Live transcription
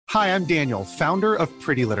Hi, I'm Daniel, founder of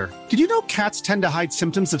Pretty Litter. Did you know cats tend to hide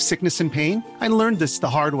symptoms of sickness and pain? I learned this the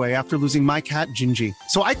hard way after losing my cat, Gingy.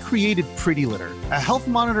 So I created Pretty Litter, a health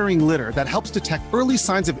monitoring litter that helps detect early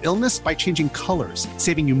signs of illness by changing colors,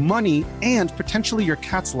 saving you money and potentially your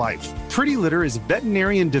cat's life. Pretty Litter is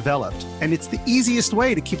veterinarian developed, and it's the easiest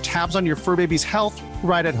way to keep tabs on your fur baby's health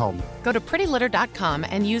right at home. Go to prettylitter.com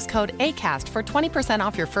and use code ACAST for 20%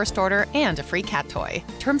 off your first order and a free cat toy.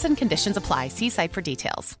 Terms and conditions apply. See site for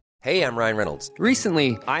details. Hey, I'm Ryan Reynolds.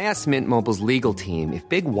 Recently, I asked Mint Mobile's legal team if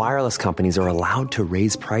big wireless companies are allowed to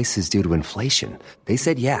raise prices due to inflation. They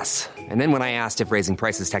said yes. And then when I asked if raising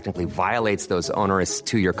prices technically violates those onerous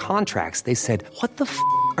two-year contracts, they said, "What the f***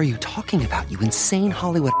 are you talking about, you insane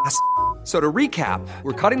Hollywood ass?" So to recap,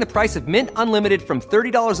 we're cutting the price of Mint Unlimited from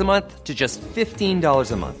 $30 a month to just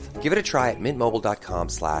 $15 a month. Give it a try at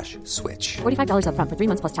mintmobile.com/switch. $45 up front for 3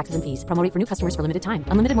 months plus taxes and fees. Promo rate for new customers for limited time.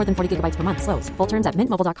 Unlimited more than 40 gigabytes per month. Slows full terms at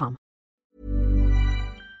mintmobile.com.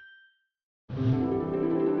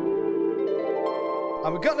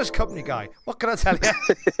 I'm a gutless company guy. What can I tell you?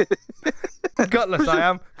 Gutless, I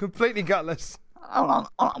am. Completely gutless. I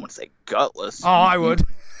wouldn't say gutless. Oh, I would.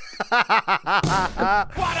 What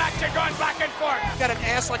action going back and forth? Got an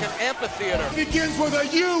ass like an amphitheater. It begins with a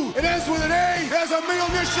U, it ends with an A. There's a meal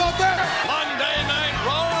initial there. Monday Night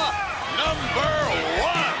Raw, number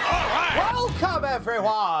 1. All right. Welcome,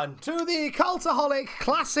 everyone, to the Cultaholic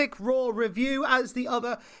Classic Raw review as the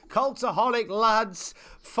other Cultaholic lads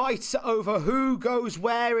fight over who goes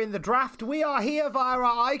where in the draft. We are here via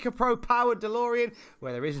our Ica Pro powered DeLorean,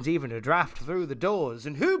 where there isn't even a draft through the doors.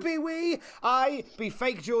 And who be we? I be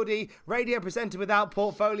Fake Geordie, radio presenter without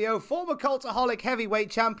portfolio, former Cultaholic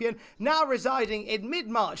heavyweight champion, now residing in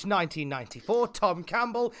mid-March 1994, Tom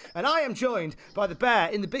Campbell, and I am joined by the bear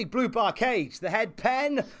in the big blue bar cage, the head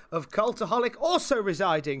pen of Cultaholic, also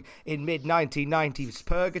residing in mid-1990s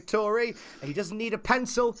purgatory. He doesn't need a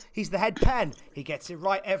pencil, he's the head pen. He gets it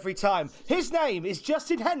right every time. His name is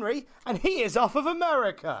Justin Henry, and he is off of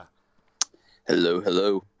America. Hello,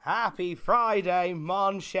 hello. Happy Friday,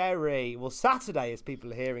 mon chéri. Well, Saturday, as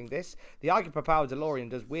people are hearing this, the Ica Pro powered DeLorean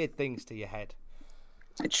does weird things to your head.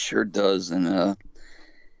 It sure does, and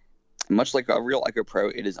much like a real Ica Pro,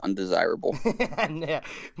 it is undesirable. And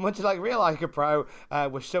much like real Ica Pro,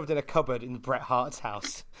 was shoved in a cupboard in Bret Hart's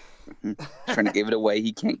house. Trying to give it away,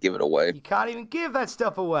 he can't give it away. You can't even give that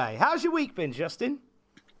stuff away. How's your week been, Justin?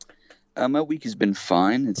 My week has been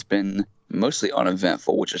fine. It's been mostly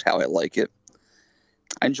uneventful, which is how I like it.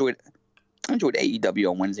 I enjoyed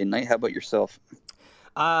AEW on Wednesday night. How about yourself?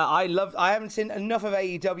 I haven't seen enough of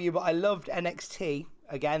AEW, but I loved NXT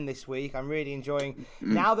again this week. I'm really enjoying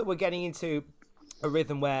now that we're getting into a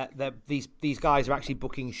rhythm where these guys are actually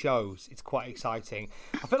booking shows. It's quite exciting.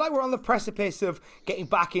 I feel like we're on the precipice of getting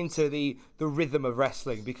back into the rhythm of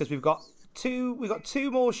wrestling, because we've got two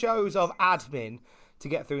more shows of admin to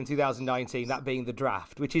get through in 2019, that being the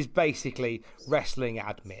draft, which is basically wrestling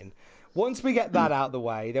admin. Once we get that out of the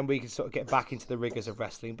way, then we can sort of get back into the rigors of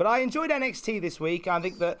wrestling. But I enjoyed NXT this week. I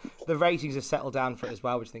think that the ratings have settled down for it as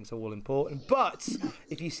well, which I think is all important. But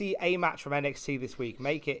if you see a match from NXT this week,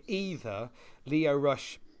 make it either Lio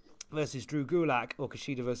Rush versus Drew Gulak or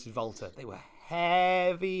Kushida versus Volta. They were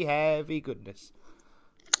heavy goodness.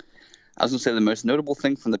 I was going to say the most notable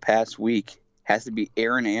thing from the past week has to be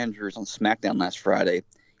Aaron Andrews on SmackDown last Friday,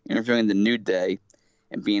 interviewing The New Day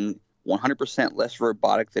and being 100% less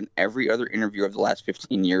robotic than every other interview of the last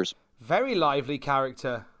 15 years. Very lively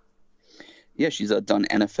character. Yeah, she's done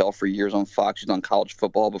NFL for years on Fox. She's done college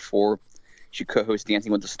football before. She co-hosts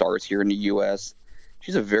Dancing with the Stars here in the U.S.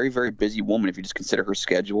 She's a very, very busy woman if you just consider her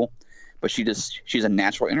schedule. But she's a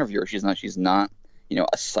natural interviewer. She's not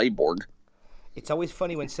a cyborg. It's always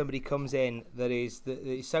funny when somebody comes in that is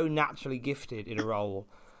so naturally gifted in a role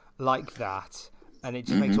like that, and it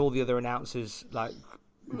just makes all the other announcers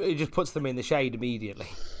it just puts them in the shade immediately.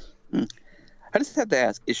 I just have to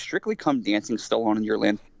ask, is Strictly Come Dancing still on in your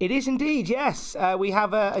land? It is indeed, yes. We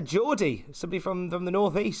have a Geordie, somebody from the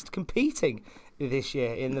Northeast, competing this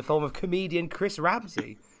year in the form of comedian Chris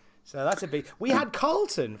Ramsey. So that's a big... We had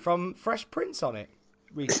Carlton from Fresh Prince on it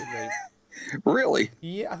recently. Really?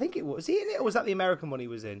 Yeah, I think it was. Was he in it, or was that the American one he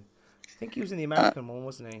was in? I think he was in the American one,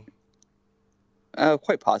 wasn't he?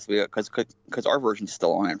 Quite possibly, because our version's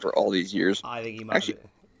still on after all these years. I think he might have.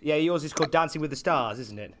 Yeah, yours is called Dancing with the Stars,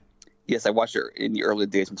 isn't it? Yes, I watched it in the early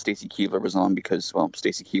days when Stacy Keibler was on because,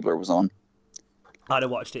 Stacy Keibler was on. I'd have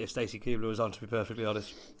watched it if Stacy Keibler was on, to be perfectly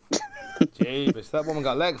honest. Jeebus, that woman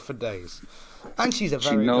got legs for days. And she's a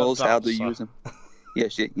very good dancer. She knows how to use them.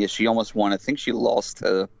 Yeah, she almost won. I think she lost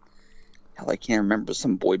to, I can't remember,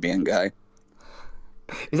 some boy band guy.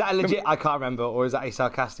 Is that a legit? I can't remember, or is that a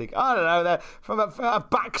sarcastic? I don't know. They're from a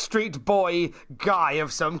Backstreet Boy guy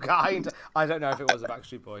of some kind. I don't know if it was a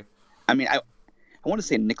Backstreet Boy. I mean, I want to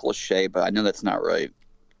say Nick Lachey, but I know that's not right.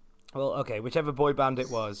 Well, okay, whichever boy band it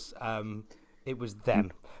was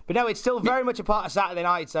them. But no, it's still very much a part of Saturday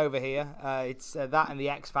nights over here. It's that and the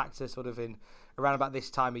X Factor sort of in around about this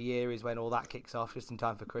time of year is when all that kicks off, just in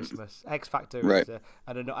time for Christmas. X Factor right. is,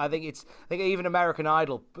 I don't know. I think even American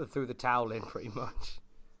Idol threw the towel in pretty much.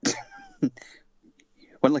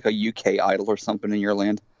 Wasn't like a UK Idol or something in your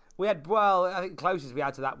land? We had, well, I think the closest we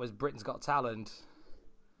had to that was Britain's Got Talent.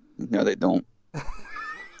 No, they don't.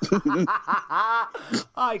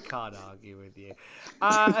 I can't argue with you.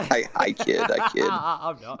 I kid.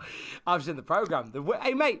 I'm not. I was in the programme.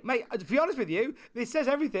 Hey, mate, to be honest with you, this says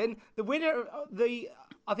everything. The winner,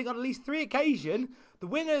 I think on at least 3 occasions, the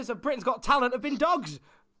winners of Britain's Got Talent have been dogs.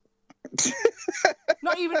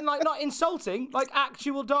 Not even not insulting, like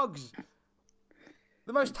actual dogs.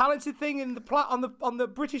 The most talented thing in on the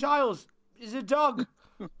British Isles is a dog.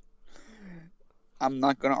 I'm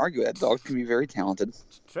not going to argue that. Dogs can be very talented.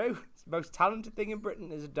 It's true. It's the most talented thing in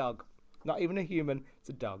Britain is a dog. Not even a human, it's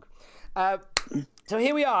a dog. So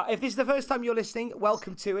here we are. If this is the first time you're listening,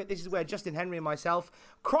 welcome to it. This is where Justin Henry and myself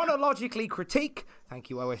chronologically critique,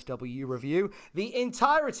 thank you OSW Review, the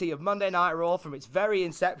entirety of Monday Night Raw from its very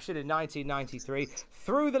inception in 1993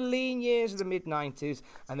 through the lean years of the mid-90s,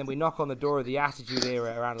 and then we knock on the door of the Attitude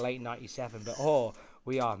Era around late 97. But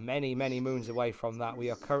we are many, many moons away from that. We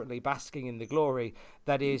are currently basking in the glory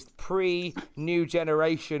that is pre-New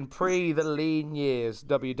Generation, pre-the lean years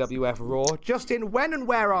WWF Raw. Justin, when and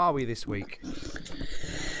where are we this week?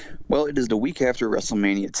 Well, it is the week after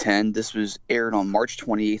WrestleMania 10. This was aired on March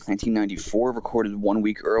 28th, 1994, recorded 1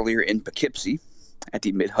 week earlier in Poughkeepsie at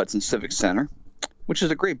the Mid-Hudson Civic Center, which is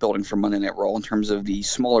a great building for Monday Night Raw in terms of the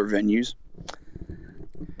smaller venues.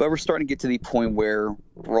 But we're starting to get to the point where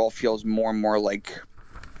Raw feels more and more like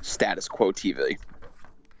status quo TV.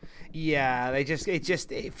 Yeah,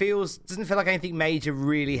 it feels, doesn't feel like anything major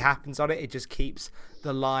really happens on it. It just keeps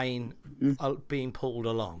the line being pulled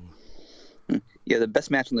along. Yeah, the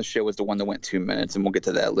best match on the show was the one that went 2 minutes, and we'll get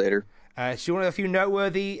to that later. So you want a few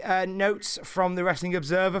noteworthy notes from the Wrestling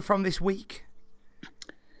Observer from this week?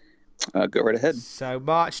 Go right ahead. So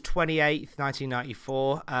March 28th,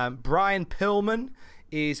 1994, Brian Pillman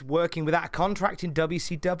is working without a contract in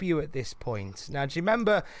WCW at this point. Now, do you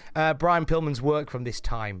remember Brian Pillman's work from this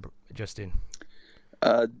time, Justin?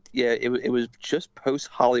 Yeah, it was just post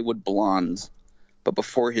Hollywood Blondes, but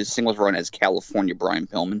before his singles run as California Brian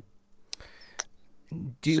Pillman.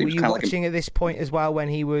 Were you watching at this point as well when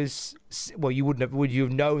he was? Well, would you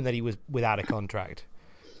have known that he was without a contract?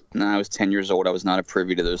 No, I was 10 years old. I was not a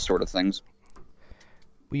privy to those sort of things.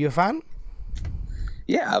 Were you a fan?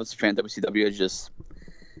 Yeah, I was a fan of WCW.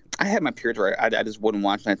 I had my periods where I just wouldn't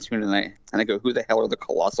watch, and I tune in and I go, who the hell are the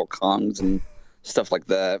Colossal Kongs and stuff like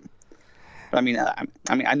that. But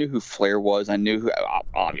I knew who Flair was. I knew who,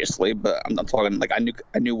 obviously, but I'm not talking like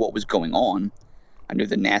I knew what was going on. I knew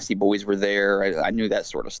the Nasty Boys were there. I knew that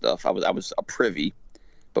sort of stuff. I was a privy,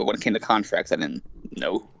 but when it came to contracts, I didn't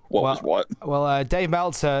know what was what. Well, Dave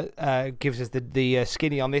Meltzer gives us the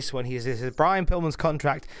skinny on this one. He says Brian Pillman's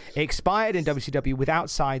contract expired in WCW without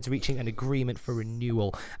sides reaching an agreement for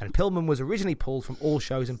renewal, and Pillman was originally pulled from all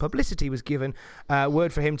shows, and publicity was given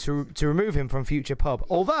word for him to remove him from future pub.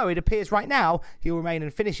 Although it appears right now he'll remain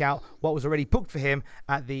and finish out what was already booked for him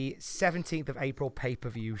at the 17th of April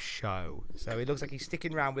pay-per-view show. So it looks like he's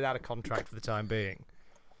sticking around without a contract for the time being.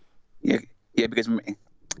 Yeah, because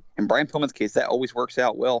in Brian Pillman's case, that always works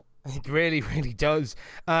out well. It really, really does.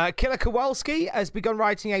 Killer Kowalski has begun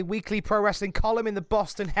writing a weekly pro wrestling column in the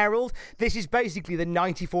Boston Herald. This is basically the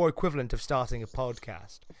 94 equivalent of starting a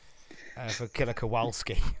podcast for Killer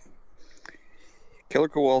Kowalski. Killer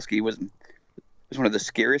Kowalski was one of the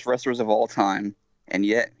scariest wrestlers of all time, and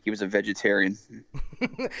yet he was a vegetarian.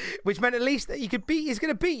 Which meant at least that he's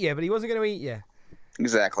going to beat you, but he wasn't going to eat you.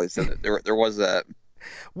 Exactly. So there was that.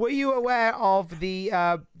 Were you aware of the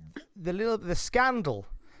scandal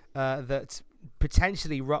that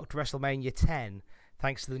potentially rocked WrestleMania 10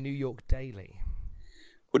 thanks to the New York Daily?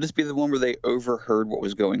 Would this be the one where they overheard what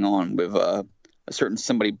was going on with a certain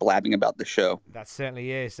somebody blabbing about the show? That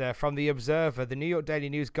certainly is. From The Observer, the New York Daily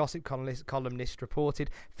News gossip columnist reported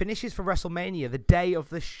finishes for WrestleMania the day of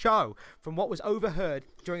the show from what was overheard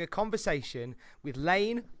during a conversation with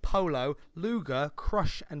Lane, Polo, Luger,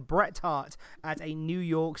 Crush, and Bret Hart at a New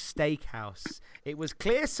York steakhouse. It was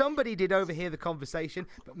clear somebody did overhear the conversation,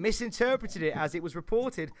 but misinterpreted it as it was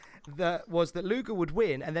reported that Luger would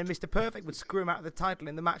win, and then Mr. Perfect would screw him out of the title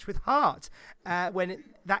in the match with Hart, when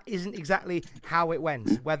that isn't exactly how it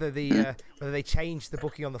went. Whether they changed the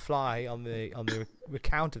booking on the fly on the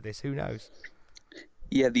recount of this, who knows?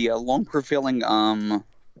 Yeah, the long prevailing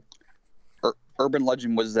urban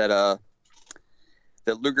legend was that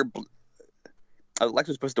Luger. Lex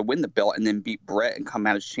was supposed to win the belt and then beat Brett and come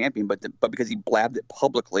out as champion, but because he blabbed it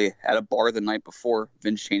publicly at a bar the night before,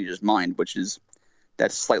 Vince changed his mind,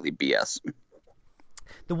 that's slightly BS.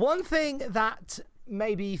 The one thing that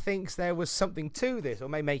maybe thinks there was something to this, or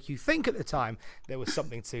may make you think at the time there was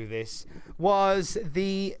something to this, was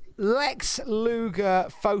the Lex Luger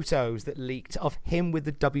photos that leaked of him with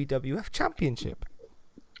the WWF Championship.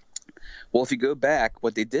 Well, if you go back,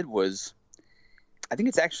 what they did was, I think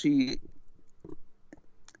it's actually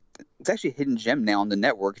a hidden gem now on the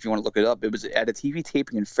network if you want to look it up. It was at a TV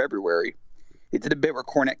taping in February. They did a bit where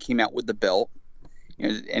Cornette came out with the belt,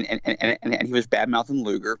 and he was bad-mouthing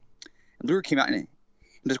Luger. And Luger came out and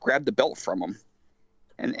just grabbed the belt from him.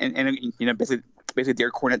 And basically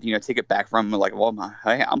dared Cornette, take it back from him. Like, well,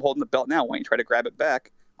 I'm holding the belt now. Why don't you try to grab it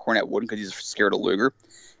back? Cornette wouldn't because he's scared of Luger.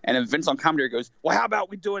 And then Vince on commentary goes, well, how about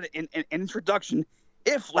we do it in introduction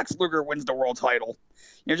if Lex Luger wins the world title?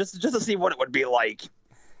 Just to see what it would be like.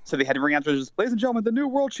 So they had to ring out to ladies and gentlemen, the new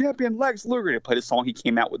world champion, Lex Luger. They played a song. He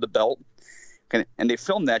came out with the belt. And they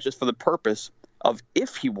filmed that just for the purpose of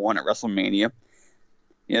if he won at WrestleMania,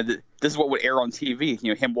 this is what would air on TV.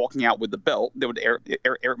 Him walking out with the belt. They would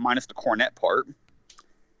air minus the Cornette part.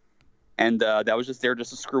 And that was just there just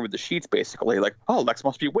to screw with the sheets, basically. Like, oh, Lex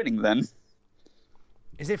must be winning then.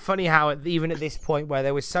 Is it funny how even at this point where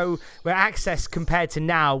access compared to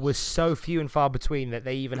now was so few and far between that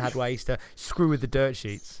they even had ways to screw with the dirt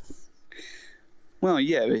sheets? Well,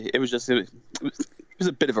 yeah, it was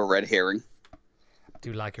a bit of a red herring. I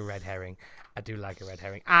do like a red herring.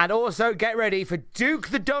 And also get ready for Duke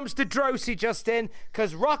the Dumpster Drosy, Justin,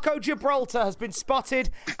 because Rocco Gibraltar has been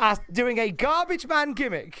spotted as doing a garbage man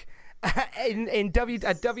gimmick in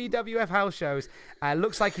WWF house shows.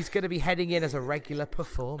 Looks like he's going to be heading in as a regular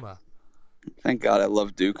performer. Thank God, I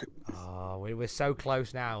love Duke. Oh, we're so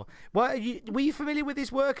close now. Were you familiar with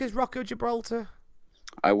his work as Rocco Gibraltar?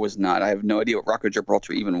 I was not. I have no idea what Rocco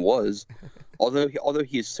Gibraltar even was. although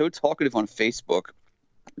he is so talkative on Facebook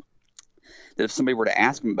that if somebody were to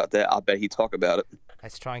ask him about that, I'll bet he'd talk about it.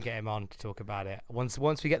 Let's try and get him on to talk about it. Once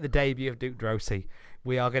we get the debut of Duke Drosy,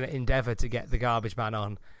 we are going to endeavour to get the garbage man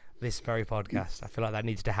on this very podcast. I feel like that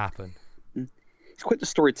needs to happen. He's quite the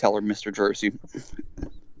storyteller, Mr. Drosy.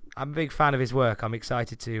 I'm a big fan of his work. I'm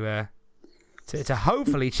excited to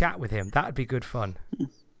hopefully chat with him. That would be good fun.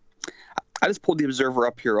 I just pulled the Observer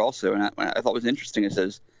up here also, and I thought it was interesting. It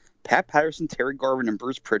says, Pat Patterson, Terry Garvin, and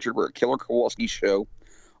Bruce Pritchard were at Killer Kowalski's show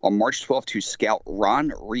on March 12th to scout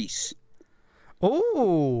Ron Reese.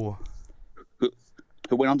 Oh.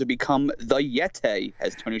 Who went on to become the Yeti,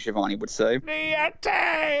 as Tony Schiavone would say. The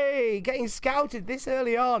Yeti! Getting scouted this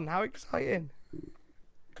early on. How exciting.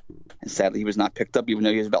 And sadly, he was not picked up, even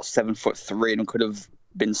though he was about 7'3" and could have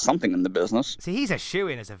been something in the business. See, he's a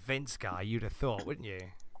shoo-in as a Vince guy, you'd have thought, wouldn't you?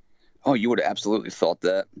 Oh, you would have absolutely thought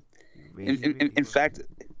that. Really, in fact,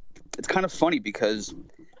 it's kind of funny because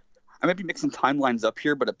I might be mixing timelines up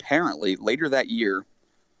here, but apparently later that year,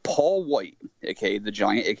 Paul White, a.k.a. the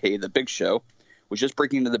Giant, a.k.a. the Big Show, was just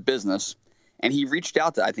breaking into the business, and he reached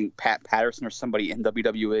out to, I think, Pat Patterson or somebody in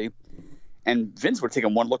WWE, and Vince would have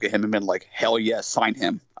taken one look at him and been like, hell yes, sign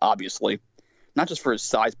him, obviously. Not just for his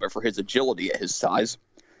size, but for his agility at his size.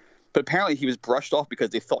 But apparently he was brushed off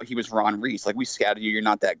because they thought he was Ron Reese. Like, we scouted you, you're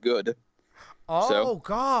not that good. Oh,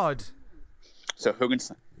 God. So Hogan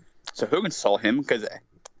saw him because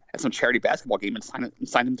at some charity basketball game and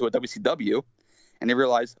signed him to a WCW, and they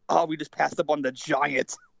realized, oh, we just passed up on the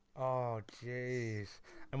Giant. Oh, jeez.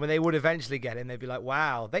 And when they would eventually get him, they'd be like,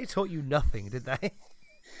 wow, they taught you nothing, did they?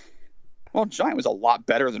 Well, Giant was a lot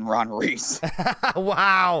better than Ron Reese.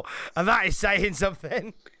 Wow. And that is saying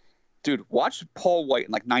something. Dude, watch Paul White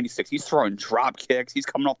in like 96. He's throwing drop kicks. He's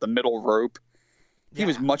coming off the middle rope. He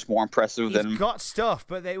was much more impressive than... He's got stuff,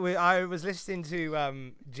 but I was listening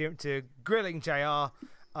to Jim, to Grilling JR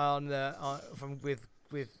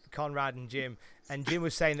with Conrad and Jim, and Jim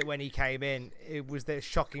was saying that when he came in, it was the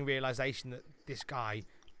shocking realization that this guy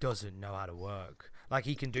doesn't know how to work. Like,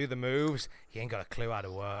 he can do the moves, he ain't got a clue how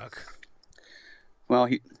to work. Well,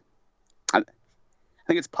 I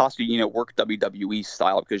think it's possibly, work WWE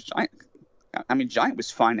style, because Giant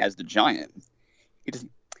was fine as the Giant.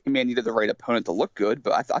 He may have needed the right opponent to look good,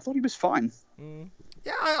 but I thought he was fine.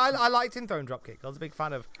 Yeah, I liked him throwing dropkicks. I was a big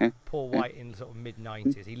fan of Paul White in the sort of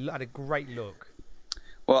mid-90s. He had a great look.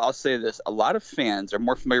 Well, I'll say this. A lot of fans are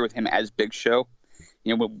more familiar with him as Big Show,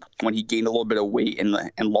 when he gained a little bit of weight and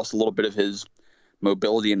lost a little bit of his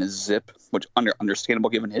mobility in his zip, which understandable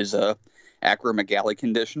given his acromegaly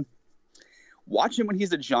condition. Watch him when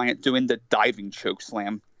he's a giant doing the diving choke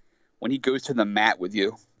slam when he goes to the mat with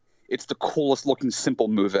you. It's the coolest looking simple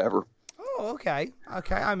move ever. Oh, okay.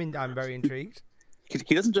 I'm very intrigued.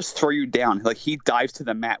 He doesn't just throw you down. Like, he dives to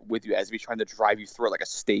the mat with you as if he's trying to drive you through it like a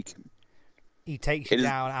stake. He takes you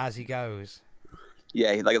down as he goes.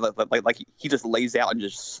 Yeah, he just lays out and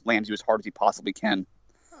just slams you as hard as he possibly can.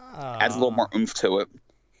 Adds a little more oomph to it.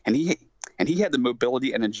 And he had the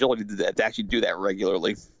mobility and agility to actually do that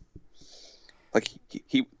regularly. Like,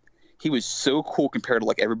 he was so cool compared to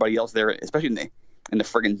like everybody else there, especially in the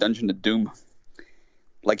friggin' Dungeon of Doom.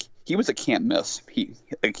 Like, he was a can't miss. He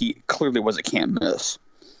clearly was a can't miss.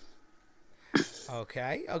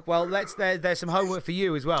 Okay. Well, there's some homework for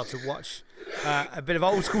you as well to watch a bit of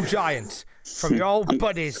old school Giant from your old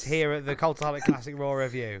buddies here at the Cultaholic Classic Raw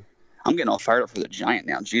Review. I'm getting all fired up for the Giant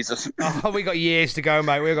now. Jesus. Oh, we got years to go,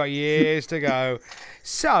 mate. We've got years to go.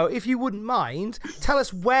 So, if you wouldn't mind, tell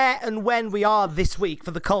us where and when we are this week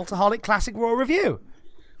for the Cultaholic Classic Raw Review.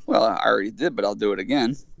 Well, I already did, but I'll do it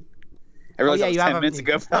again. I realized that was 10 minutes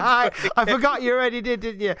ago. I forgot you already did,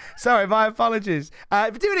 didn't you? Sorry, my apologies.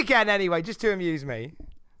 But do it again anyway, just to amuse me.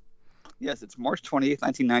 Yes, it's March 28th,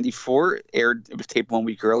 1994. It was taped 1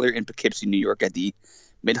 week earlier in Poughkeepsie, New York at the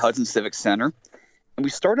Mid-Hudson Civic Center. And we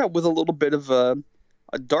start out with a little bit of a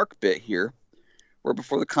dark bit here, where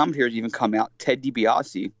before the commentators even come out, Ted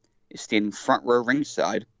DiBiase is standing front row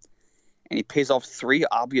ringside, and he pays off 3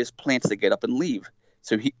 obvious plants to get up and leave.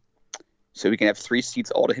 So he can have 3 seats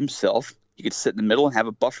all to himself. He could sit in the middle and have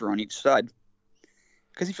a buffer on each side.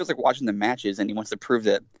 Because he feels like watching the matches, and he wants to prove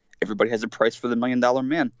that everybody has a price for the $1 Million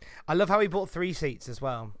Man. I love how he bought 3 seats as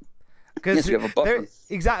well. Yes, you have a buffer.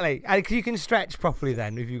 Exactly. And you can stretch properly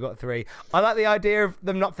then if you've got 3. I like the idea of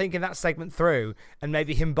them not thinking that segment through and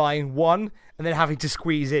maybe him buying 1 and then having to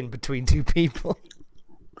squeeze in between 2 people.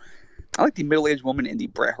 I like the middle-aged woman in the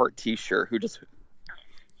Bret Hart t-shirt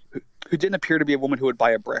who didn't appear to be a woman who would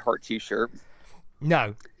buy a Bret Hart t-shirt.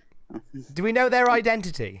 No. Do we know their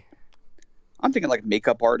identity? I'm thinking like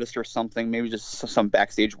makeup artist or something, maybe just some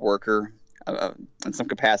backstage worker in some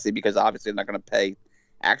capacity, because obviously they're not going to pay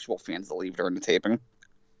actual fans to leave during the taping.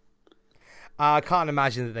 I can't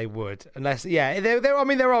imagine that they would, unless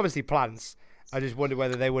they're obviously plants. I just wonder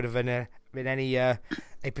whether they would have been any a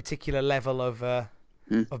particular level of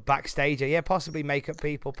backstager. Yeah, possibly makeup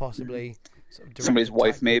people, possibly sort of somebody's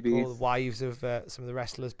wife, maybe, or the wives of some of the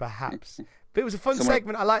wrestlers, perhaps. But it was a fun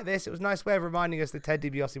segment. I like this. It was a nice way of reminding us that Ted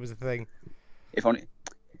DiBiase was a thing. If only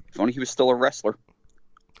he was still a wrestler.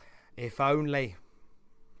 If only.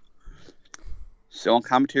 So on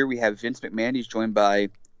commentary, we have Vince McMahon. He's joined by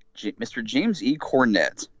Mr. James E.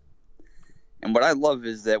 Cornette. And what I love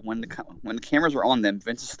is that when the cameras are on them,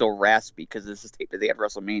 Vince is still raspy because this is taped the day at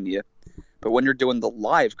WrestleMania. But when you're doing the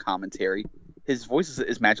live commentary, his voice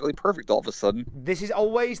is magically perfect all of a sudden. This is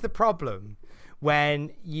always the problem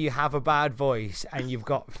when you have a bad voice and you've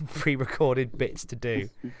got pre-recorded bits to do.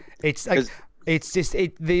 It's like the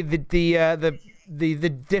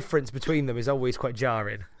difference between them is always quite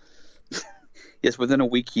jarring. Yes, within a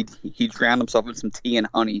week he drowned himself in some tea and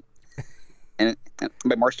honey, and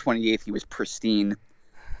by March 28th he was pristine.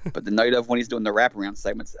 But the night of, when he's doing the wraparound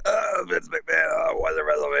segments, Vince McMahon, was the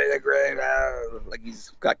WrestleMania great? Like he's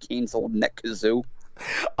got Kane's old neck kazoo.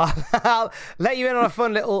 I'll let you in on a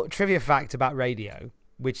fun little trivia fact about radio,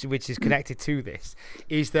 which is connected to this,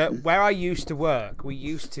 is that where I used to work, we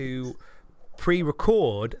used to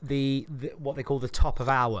pre-record the what they call the top of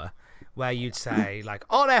hour, where you'd say like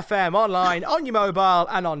on FM, online, on your mobile,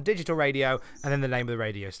 and on digital radio, and then the name of the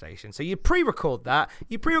radio station. So you pre-record that.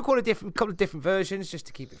 You pre-record a couple of different versions just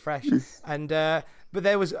to keep it fresh. And but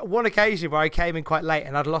there was one occasion where I came in quite late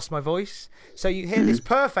and I'd lost my voice. So you hear this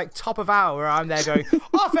perfect top of hour where I'm there going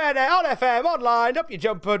off air, on FM, online, up your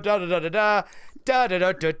jumper, da da da da da da da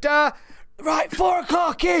da da da. Right, 4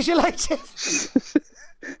 o'clock. Here's your latest.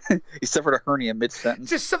 He suffered a hernia mid-sentence.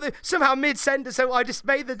 Just somehow mid-sentence. So I just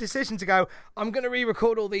made the decision to go, I'm going to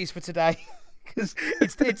re-record all these for today because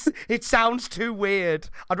it sounds too weird.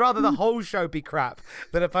 I'd rather the whole show be crap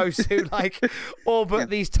than opposed to like all but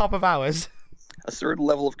these top of hours. A certain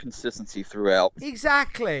level of consistency throughout.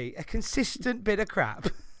 Exactly. A consistent bit of crap,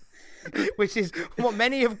 which is what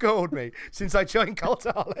many have called me since I joined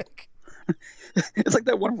Cultaholic. It's like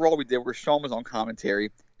that one Raw we did where Shawn was on commentary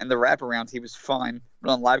and the wraparounds, he was fine, but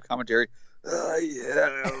on live commentary,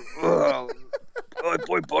 boy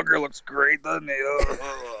Booker looks great, doesn't he?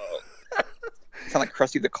 Sound like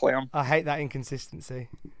Krusty the Clown. I hate that inconsistency.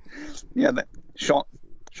 Yeah, Shawn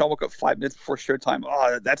Shawn woke up 5 minutes before showtime.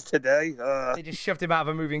 Oh, that's today. They just shoved him out of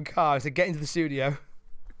a moving car to get into the studio.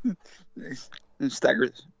 And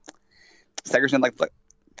Staggers in like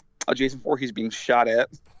Jason Voorhees being shot at.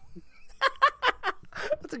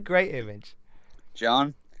 That's a great image.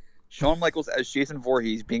 Shawn Michaels as Jason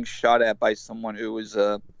Voorhees being shot at by someone who was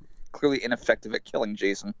clearly ineffective at killing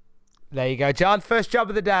Jason. There you go, John. First job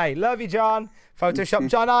of the day. Love you, John. Photoshop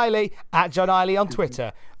John Eiley at John Eiley on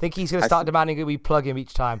Twitter. I think he's going to start demanding that we plug him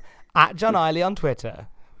each time. At John Eiley on Twitter.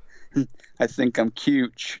 I think I'm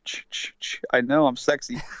cute. I know I'm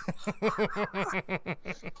sexy.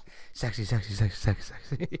 Sexy.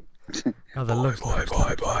 Oh, the looks.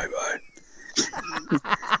 Bye.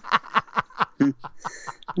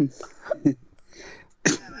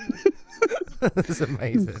 That's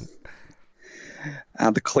amazing.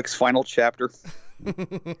 The Click's final chapter.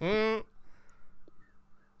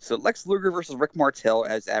 So Lex Luger versus Rick Martel,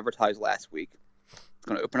 as advertised last week. It's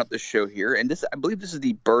going to open up the show here, and I believe this is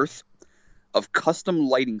the birth of custom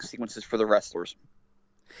lighting sequences for the wrestlers.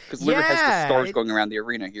 Because Luger has the stars going around the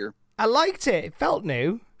arena here. I liked it. It felt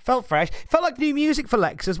new, felt fresh. It felt like new music for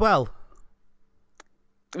Lex as well.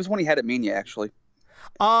 It was when he had at Mania, actually.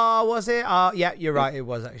 Oh, was it? Yeah, you're right. It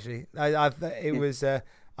was actually. It was.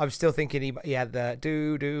 I'm still thinking he had the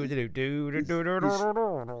do.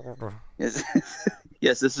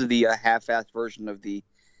 Yes, this is the half-assed version of the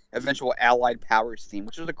eventual Allied Powers theme,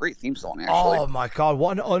 which was a great theme song, actually. Oh my god,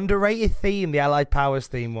 what an underrated theme the Allied Powers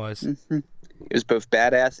theme was. Mm-hmm. It was both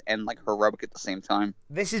badass and like heroic at the same time.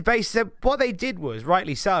 This is basically what they did was,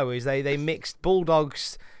 rightly so, is they mixed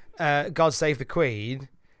Bulldog's God Save the Queen.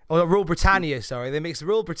 Or Rule Britannia, sorry. They mixed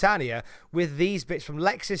Rule Britannia with these bits from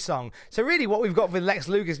Lex's song. So really what we've got with Lex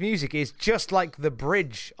Luger's music is just like the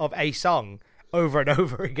bridge of a song over and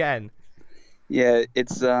over again. Yeah,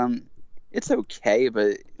 it's okay,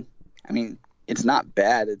 but I mean, it's not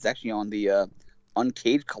bad. It's actually on the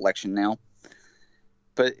Uncaged collection now.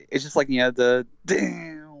 But it's just like, the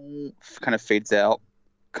kind of fades out,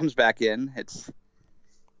 comes back in. It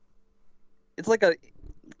is like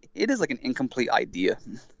an incomplete idea.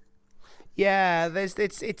 Yeah,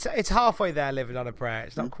 it's halfway there, living on a prayer.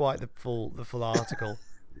 It's not quite the full article.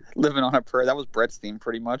 Living on a prayer. That was Brett's theme,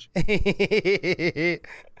 pretty much.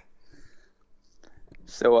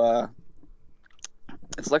 So,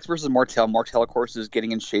 it's Lex versus Martel. Martel, of course, is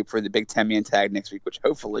getting in shape for the big 10-man tag next week, which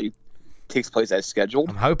hopefully takes place as scheduled.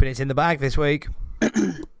 I'm hoping it's in the bag this week.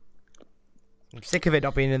 I'm sick of it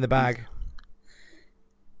not being in the bag.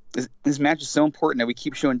 This match is so important that we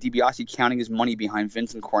keep showing DiBiase counting his money behind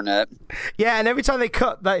Vince and Cornette. Yeah, and every time they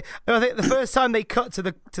cut, I think the first time they cut to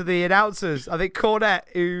the announcers, I think Cornette,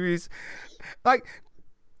 who's like,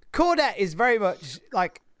 Cornette is very much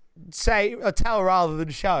like say or tell rather than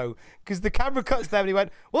show, because the camera cuts them and he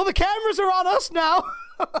went, "Well, the cameras are on us now."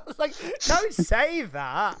 I was like, don't say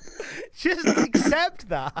that, just accept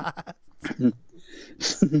that.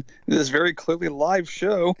 This is very clearly a live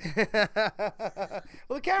show. Well,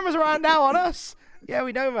 the cameras are on now on us. Yeah,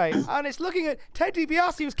 we know, mate. And it's looking at Ted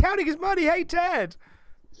DiBiase who's counting his money. Hey, Ted.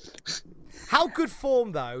 How good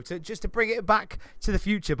form, though, to bring it back to the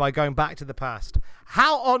future by going back to the past.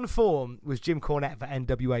 How on form was Jim Cornette for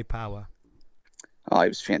NWA Power? Oh, he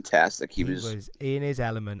was fantastic. He was in his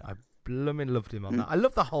element. I blooming loved him on that. I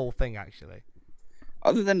love the whole thing, actually.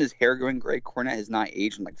 Other than his hair going gray, Cornette has not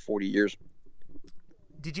aged in like 40 years.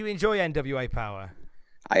 Did you enjoy NWA Power?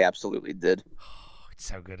 I absolutely did. Oh, it's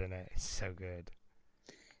so good, isn't it? It's so good.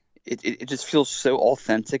 It just feels so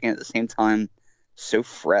authentic and at the same time so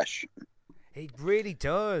fresh. It really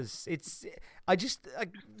does.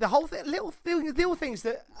 The whole thing, little things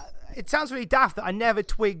that it sounds really daft that I never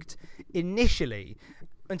twigged initially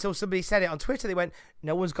until somebody said it on Twitter. They went,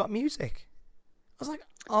 "No one's got music." I was like,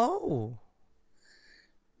 "Oh."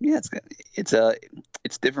 Yeah,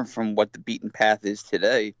 it's different from what the beaten path is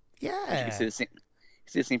today. Yeah, you see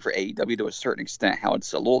the same for AEW to a certain extent. How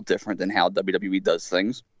it's a little different than how WWE does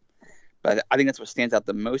things. But I think that's what stands out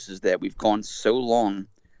the most is that we've gone so long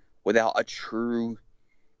without a true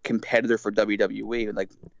competitor for WWE. Like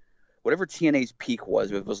whatever TNA's peak was,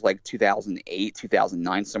 it was like 2008,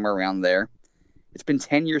 2009, somewhere around there. It's been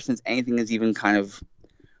 10 years since anything has even kind of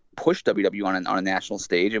pushed WWE on a national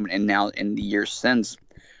stage, and now in the years since,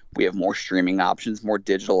 we have more streaming options, more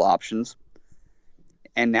digital options.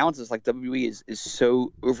 And now it's just like WWE is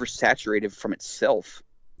so oversaturated from itself,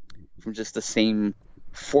 from just the same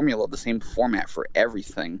formula, the same format for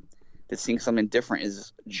everything, that seeing something different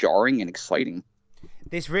is jarring and exciting.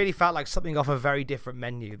 This really felt like something off a very different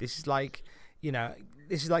menu. This is like,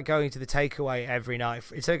 this is like going to the takeaway every night.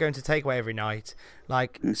 Instead of going to takeaway every night,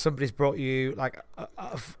 like somebody's brought you like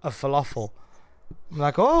a falafel. I'm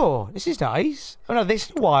like, oh, this is nice. Oh no, this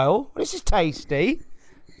is a while. This is tasty.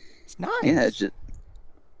 It's nice. Yeah, it's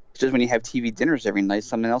just when you have TV dinners every night,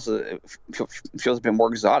 something else feels a bit more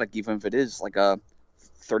exotic, even if it is like a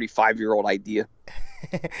 35-year-old idea.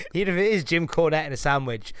 Even if it is Jim Cornette in a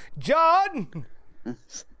sandwich. John!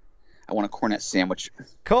 I want a cornet sandwich.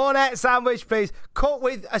 Cornet sandwich, please. Cut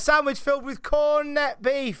with a sandwich filled with cornet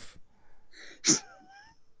beef.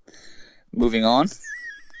 Moving on.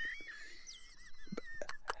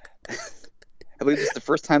 I believe this is the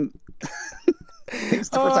first time.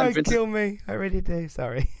 Kill me. I really do.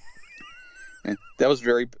 Sorry. Yeah, that was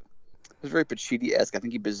very Pacitti-esque. I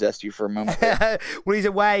think he possessed you for a moment. Well, he's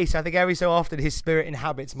away, so I think every so often his spirit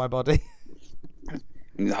inhabits my body.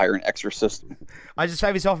 You need to hire an exorcist. I just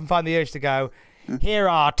every so often find the urge to go, here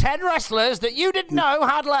are 10 wrestlers that you didn't know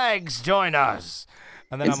had legs. Join us.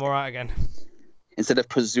 And then I'm all right again. Instead of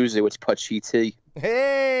Pazuzu, it's Pacitti.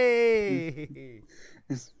 Hey!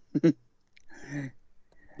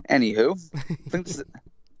 Anywho,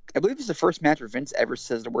 I believe this is the first match where Vince ever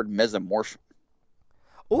says the word mesomorph.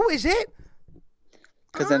 Oh, is it?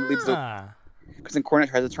 Because then Cornette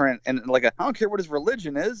tries to turn it and like I don't care what his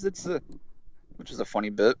religion is. Which is a funny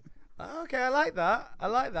bit. Okay, I like that.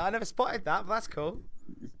 I never spotted that, but that's cool.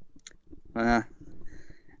 I'm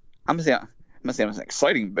not saying it was an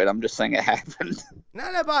exciting bit. I'm just saying it happened. No,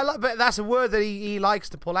 but that's a word that he likes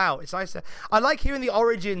to pull out. It's nice. I like hearing the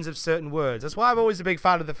origins of certain words. That's why I'm always a big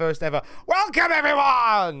fan of the first ever "Welcome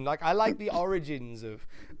everyone." Like I like the origins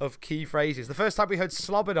of key phrases. The first time we heard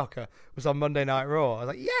Slobberknocker was on Monday Night Raw. I was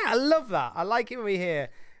like, yeah, I love that. I like it when we hear.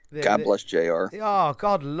 God bless JR. Oh,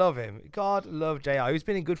 God love him. God love JR. He's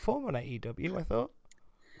been in good form on AEW, I thought.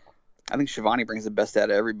 I think Shivani brings the best out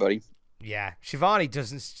of everybody. Yeah, Shivani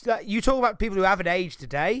doesn't. You talk about people who haven't aged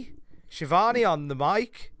today. Shivani on the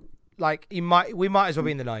mic, like we might as well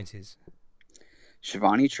be in the 90s.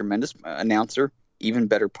 Shivani, tremendous announcer, even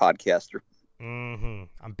better podcaster. I'm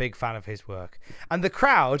a big fan of his work, and the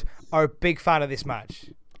crowd are a big fan of this match.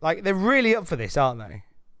 Like they're really up for this, aren't they?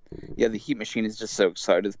 Yeah, the Heat Machine is just so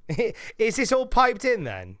excited. Is this all piped in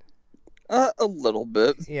then? A little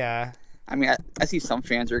bit. Yeah. I mean, I see some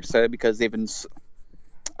fans are excited because they've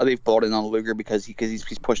bought in on Luger because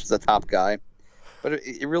he's pushed as the top guy. But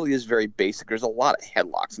it really is very basic. There's a lot of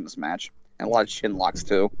headlocks in this match and a lot of chin locks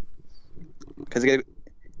too. Because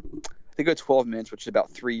they go 12 minutes, which is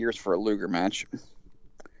about 3 years for a Luger match.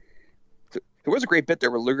 There was a great bit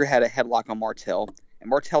there where Luger had a headlock on Martel, and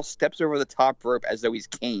Martel steps over the top rope as though he's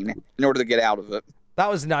Kane in order to get out of it. That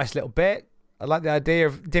was a nice little bit. I like the idea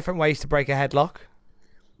of different ways to break a headlock.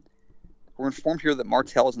 We're informed here that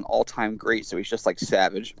Martel is an all-time great, so he's just like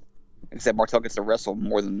Savage. Except Martel gets to wrestle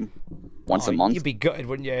more than once a month. You'd be gutted,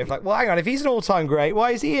 wouldn't you? If like, well, hang on, if he's an all-time great,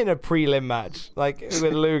 why is he in a prelim match? Like,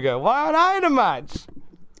 with Luger? Why aren't I in a match?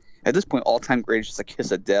 At this point, all-time great is just a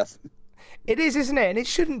kiss of death. It is, isn't it? And it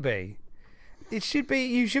shouldn't be. It should be.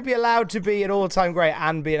 You should be allowed to be an all-time great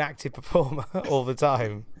and be an active performer all the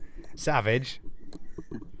time. Savage.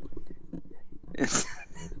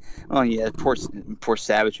 Oh yeah, poor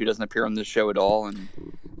Savage who doesn't appear on this show at all, and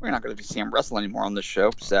we're not going to see him wrestle anymore on this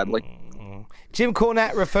show, sadly. Jim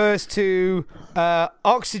Cornette refers to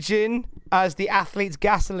oxygen as the athlete's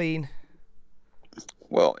gasoline.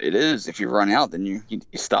 Well, it is. If you run out, then you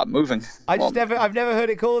stop moving. I've never heard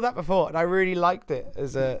it called that before, and I really liked it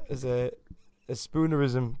as a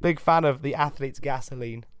spoonerism. Big fan of the athlete's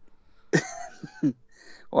gasoline.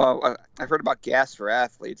 Well, I've heard about gas for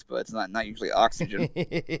athletes, but it's not usually oxygen.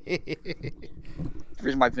 The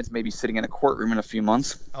reason why Vince may be sitting in a courtroom in a few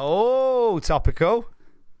months. Oh, topical.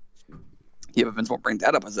 Yeah, but Vince won't bring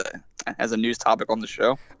that up as a news topic on the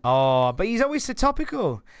show. Oh, but he's always so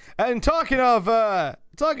topical. And talking of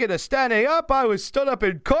standing up, I was stood up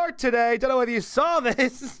in court today. Don't know whether you saw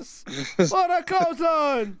this. What a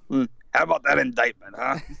clothesline! How about that indictment,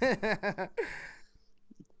 huh?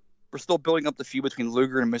 We're still building up the feud between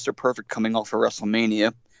Luger and Mr. Perfect coming off of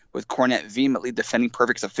WrestleMania, with Cornette vehemently defending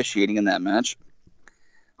Perfect's officiating in that match.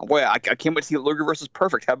 Oh, boy, I can't wait to see Luger versus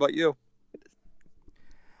Perfect. How about you?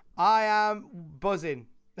 I am buzzing.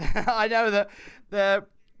 I know that the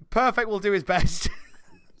Perfect will do his best.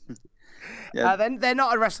 Yeah. They're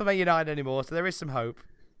not at WrestleMania 9 anymore, so there is some hope.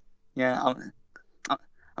 Yeah,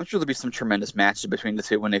 I'm sure there'll be some tremendous matches between the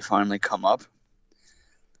two when they finally come up.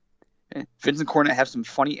 Vince and Cornette have some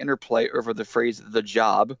funny interplay over the phrase "the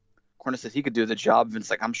job." Cornette says he could do the job. Vince's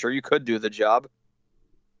like, "I'm sure you could do the job."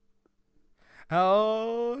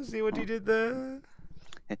 Oh, see what you did there?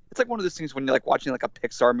 It's like one of those things when you're like watching like a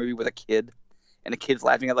Pixar movie with a kid, and the kid's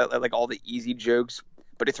laughing at like all the easy jokes,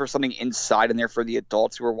 but they throw something inside in there for the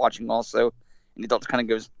adults who are watching also, And the adult kind of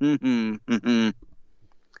goes,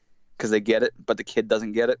 because they get it, but the kid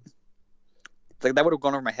doesn't get it. It's like that would have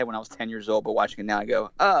gone over my head when I was 10 years old, but watching it now, I go,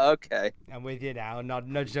 oh, okay. I'm with you now.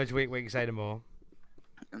 Nudge, wink, wink, say no more.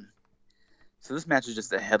 So this match is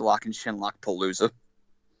just a headlock and shinlock palooza.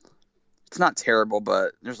 It's not terrible,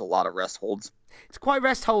 but there's a lot of rest holds. It's quite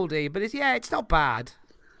rest holdy, but it's not bad.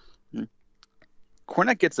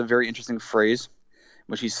 Cornette gets a very interesting phrase,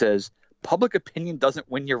 which he says, public opinion doesn't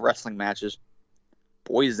win your wrestling matches.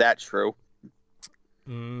 Boy, is that true.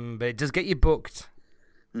 But it does get you booked.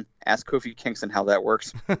 Ask Kofi Kingston how that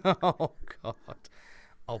works. Oh, God.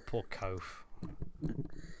 Oh, poor Kof.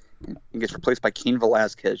 He gets replaced by Cain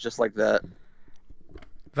Velasquez, just like that.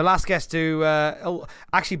 Velasquez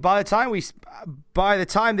actually, by the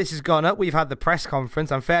time this has gone up, we've had the press conference.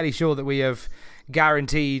 I'm fairly sure that we have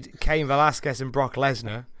guaranteed Cain Velasquez and Brock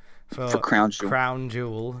Lesnar for Crown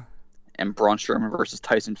Jewel. And Braun Strowman versus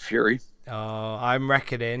Tyson Fury. Oh, I'm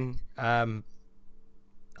reckoning. I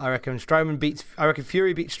reckon Fury beats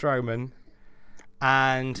Strowman,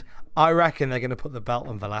 and I reckon they're going to put the belt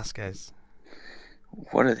on Velasquez.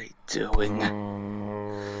 What are they doing?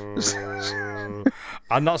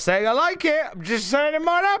 I'm not saying I like it. I'm just saying it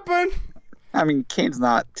might happen. I mean, Kane's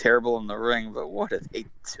not terrible in the ring, but what are they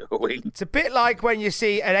doing? It's a bit like when you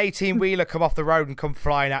see an 18-wheeler come off the road and come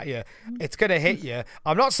flying at you. It's going to hit you.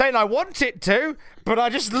 I'm not saying I want it to, but I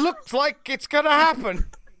just looked like it's going to happen.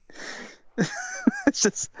 It's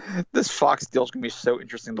just, this Fox deal is going to be so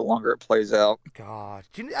interesting the longer it plays out. God,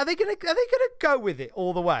 are they going to go with it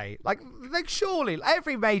all the way? Like surely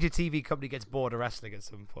every major TV company gets bored of wrestling at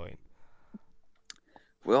some point.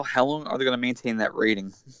 Well, how long are they going to maintain that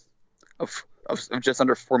rating of just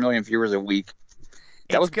under 4 million viewers a week?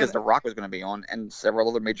 That was because The Rock was going to be on and several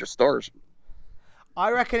other major stars.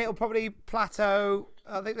 I reckon it'll probably plateau.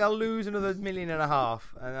 I think they'll lose another 1.5 million, and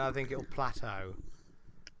I think it'll plateau.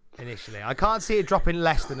 Initially, I can't see it dropping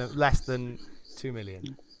less than 2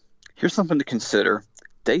 million. Here's something to consider: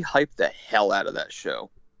 they hyped the hell out of that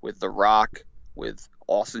show with The Rock, with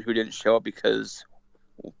Austin, who didn't show up because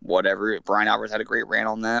whatever. Brian Alvarez had a great rant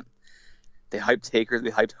on that. They hyped Taker,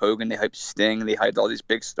 they hyped Hogan, they hyped Sting, they hyped all these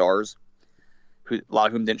big stars, who a lot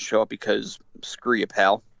of whom didn't show up because screw you,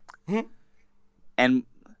 pal. Mm-hmm. And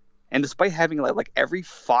despite having like every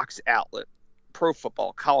Fox outlet, pro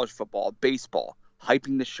football, college football, baseball,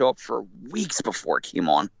 hyping the show up for weeks before it came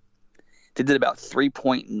on. They did about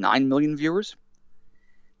 3.9 million viewers.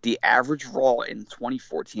 The average Raw in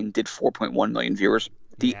 2014 did 4.1 million viewers.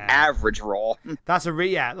 The average Raw. That's a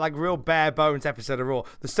real bare bones episode of Raw.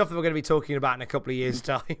 The stuff that we're going to be talking about in a couple of years'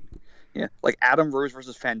 time. Yeah, like Adam Rose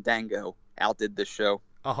versus Fandango outdid this show.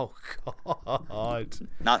 Oh, God.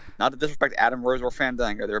 Not to disrespect Adam Rose or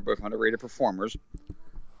Fandango. They're both underrated performers.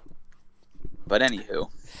 But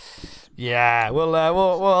anywho. Yeah,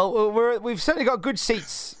 we've certainly got good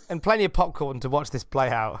seats and plenty of popcorn to watch this play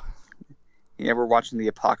out. Yeah, we're watching the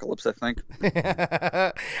apocalypse, I think.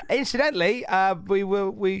 Incidentally,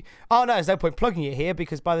 there's no point plugging it here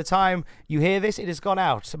because by the time you hear this, it has gone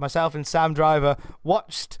out. Myself and Sam Driver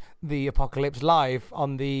watched the apocalypse live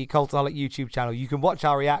on the Cultaholic YouTube channel. You can watch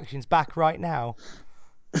our reactions back right now.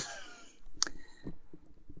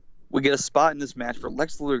 We get a spot in this match where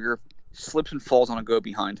Lex Luger slips and falls on a go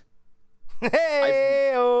behind.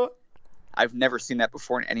 I've never seen that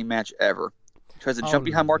before in any match ever. He tries to jump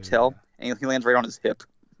behind Martel, and he lands right on his hip.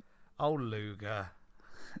 Oh, Luger.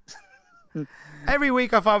 Every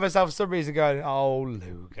week I find myself for some reason going, oh,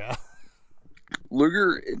 Luger.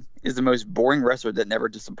 Luger is the most boring wrestler that never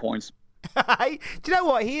disappoints. Do you know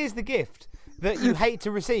what? He is the gift that you hate to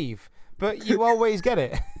receive, but you always get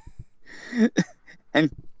it. And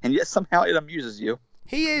yet somehow it amuses you.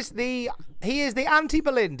 He is the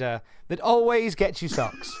anti-Belinda that always gets you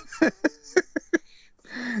socks.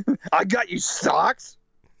 I got you socks.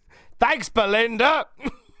 Thanks, Belinda.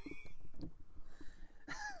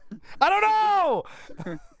 I don't know.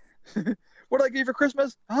 What did I give you for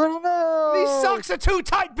Christmas? I don't know. These socks are too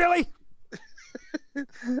tight, Billy.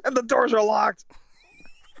 And the doors are locked.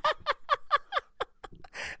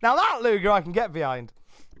 Now that Luger I can get behind.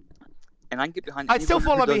 And I can get behind. I'd still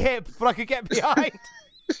fall on my hip, but I could get behind.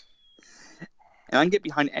 And I can get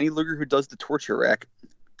behind any Luger who does the torture rack.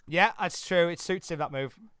 Yeah, that's true. It suits him, that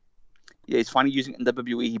move. Yeah, he's finally using it in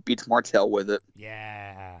WWE. He beats Martel with it.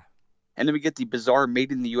 Yeah. And then we get the bizarre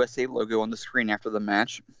Made in the USA logo on the screen after the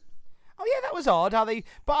match. Oh, yeah, that was odd.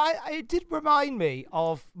 But it did remind me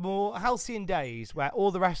of more halcyon days where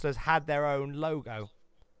all the wrestlers had their own logo.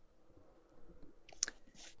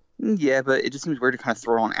 Yeah, but it just seems weird to kind of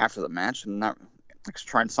throw it on after the match and not like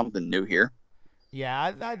trying something new here.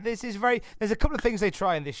 Yeah, this is very. There's a couple of things they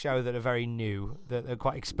try in this show that are very new, that are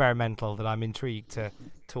quite experimental, that I'm intrigued to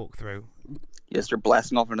talk through. Yes, they're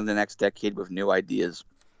blasting off into the next decade with new ideas.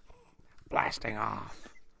 Blasting off.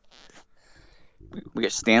 We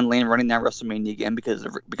get Stan Lane running down WrestleMania again because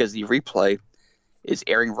the replay is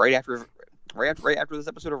airing right after this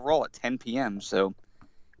episode of Raw at 10 p.m. So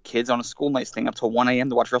kids on a school night staying up till 1 a.m.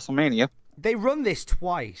 to watch WrestleMania. They run this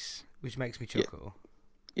twice, which makes me chuckle.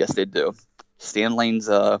 Yes, they do. Stan Lane's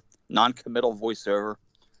non-committal voiceover.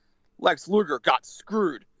 Lex Luger got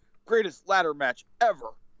screwed. Greatest ladder match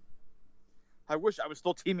ever. I wish I was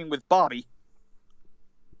still teaming with Bobby.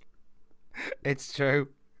 It's true.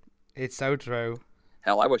 It's so true.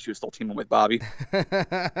 Hell, I wish he was still teaming with Bobby.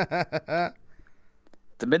 The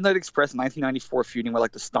Midnight Express in 1994 feuding with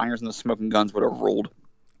like the Steiners and the Smoking Guns would have ruled.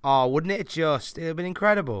 Oh, wouldn't it just? It would have been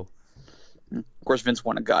incredible. Of course, Vince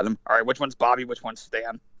wouldn't have got him. All right, which one's Bobby? Which one's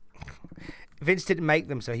Stan? Vince didn't make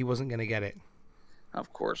them, so he wasn't going to get it.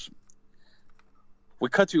 Of course. We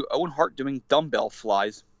cut to Owen Hart doing dumbbell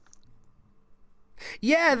flies.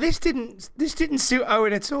 Yeah, this didn't suit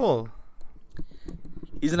Owen at all.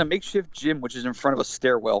 He's in a makeshift gym, which is in front of a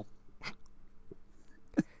stairwell.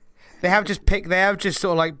 They have just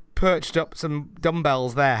sort of like perched up some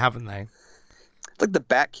dumbbells there, haven't they? It's like the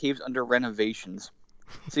Bat Cave's under renovations.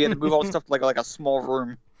 So you had to move all the stuff to like a small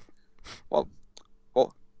room.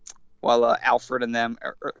 While Alfred and them,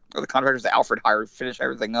 or the contractors that Alfred hired, finish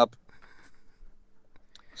everything up.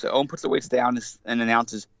 So Owen puts the weights down and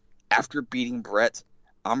announces, "After beating Brett,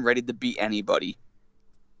 I'm ready to beat anybody."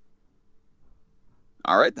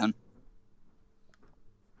 All right then.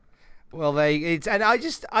 Well, and I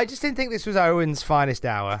just didn't think this was Owen's finest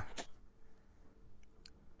hour.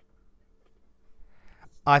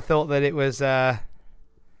 I thought that it was.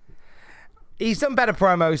 He's done better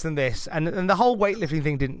promos than this, and the whole weightlifting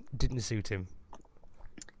thing didn't suit him.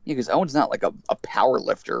 Yeah, because Owen's not like a power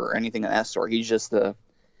lifter or anything of that sort. He's just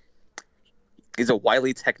he's a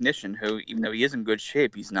wily technician who, even though he is in good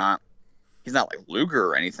shape, he's not like Luger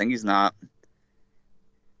or anything. He's not.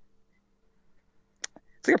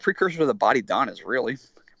 It's like a precursor to the Body Donis, really.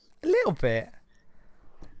 A little bit.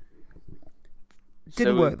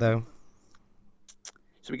 Didn't work though.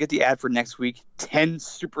 So we get the ad for next week. 10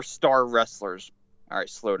 superstar wrestlers. All right,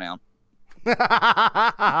 slow down.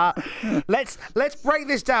 Let's break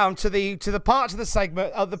this down to the parts of the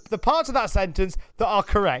segment the parts of that sentence that are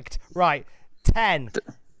correct. Right, 10.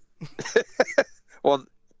 Well,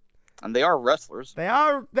 and they are wrestlers. They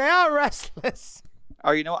are wrestlers.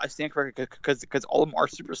 Oh, you know what? I stand corrected because all of them are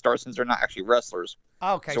superstars since they're not actually wrestlers.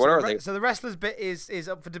 Okay, so what are they? So the wrestlers bit is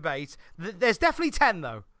up for debate. There's definitely 10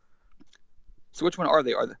 though. So which one are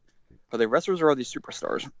they? Are they wrestlers or are they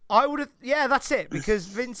superstars? I would have. Yeah, that's it. Because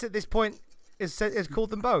Vince at this point has called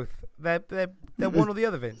them both. They're one or the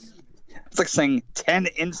other, Vince. It's like saying 10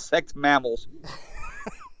 insect mammals.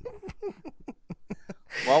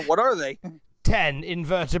 Well, what are they? 10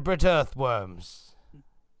 invertebrate earthworms.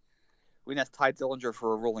 We can ask Ty Dillinger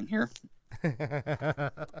for a ruling here.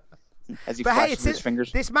 As he but hey, flashes his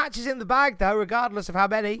fingers. This match is in the bag, though, regardless of how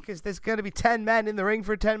many, because there's going to be 10 men in the ring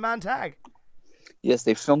for a 10-man tag. Yes,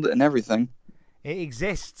 they filmed it and everything. It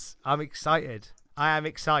exists. I'm excited. I am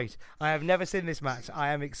excited. I have never seen this match. I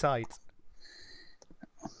am excited.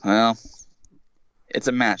 Well, it's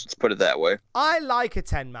a match. Let's put it that way. I like a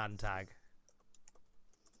 10-man tag.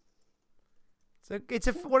 It's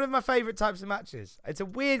one of my favourite types of matches. It's a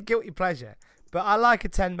weird guilty pleasure, but I like a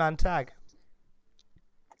 10-man tag.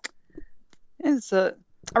 I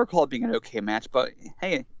recall it being an okay match, but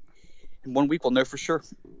hey, in 1 week we'll know for sure.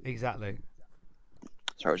 Exactly.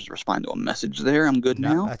 Sorry, I was just responding to a message there. I'm good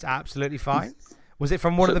now. That's absolutely fine. Was it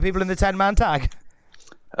from one of the people in the 10-man tag?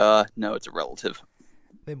 No, it's a relative.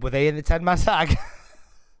 Were they in the 10-man tag?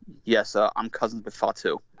 Yes, I'm cousins with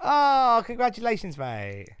Fatu. Oh, congratulations,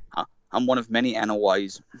 mate. I'm one of many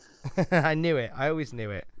Anawais. I knew it. I always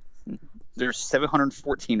knew it. There's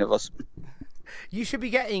 714 of us. You should be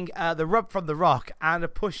getting the rub from The Rock and a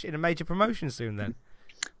push in a major promotion soon then.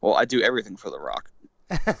 Well, I do everything for The Rock.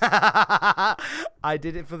 I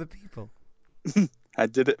did it for the people. I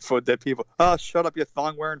did it for the people. Oh, shut up, you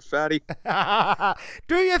thong-wearing fatty.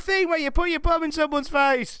 Do your thing where you put your bum in someone's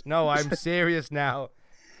face. No, I'm serious now.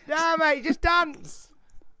 Nah, mate, just dance.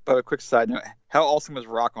 But a quick side note, how awesome was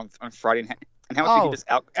Rock on Friday? And how much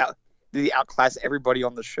did he outclass everybody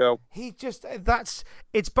on the show?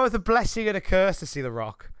 It's both a blessing and a curse to see The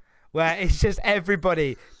Rock. Where it's just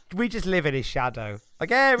everybody, we just live in his shadow.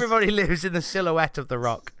 Like everybody lives in the silhouette of The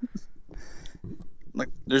Rock. Like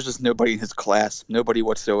there's just nobody in his class, nobody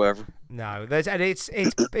whatsoever. No,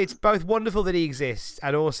 it's both wonderful that he exists,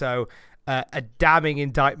 and also a damning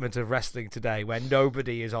indictment of wrestling today, where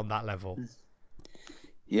nobody is on that level.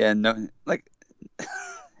 Yeah, no, like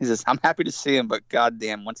he says, I'm happy to see him, but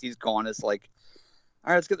goddamn, once he's gone, it's like,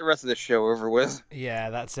 all right, let's get the rest of the show over with. Yeah,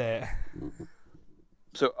 that's it.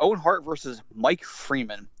 So Owen Hart versus Mike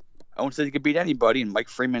Freeman. Owen said he could beat anybody, and Mike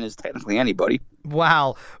Freeman is technically anybody.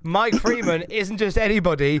 Wow, Mike Freeman isn't just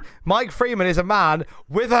anybody. Mike Freeman is a man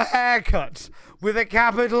with a haircut, with a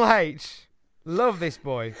capital H. Love this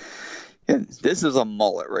boy. Yeah, this is a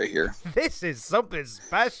mullet right here. This is something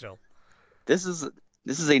special. This is a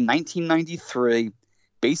 1993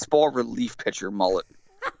 baseball relief pitcher mullet.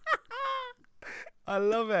 I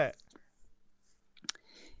love it.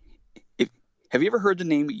 Have you ever heard the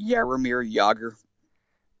name Jaromir Jagr?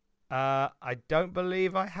 I don't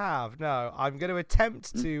believe I have. No, I'm going to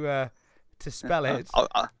attempt to spell it.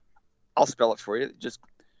 I'll spell it for you. Just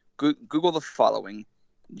Google the following: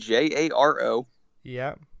 Jaro.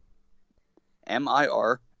 Yeah.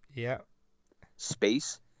 MIR. Yeah.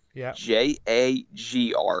 Space. Yeah.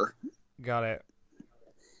 JAGR. Got it.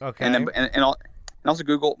 Okay. And also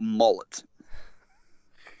Google mullet.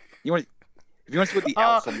 If you want to see what the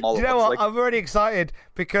alpha mullet do you know looks what? like. I'm already excited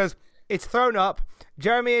because it's thrown up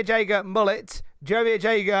Jaromir Jagr mullet, Jaromir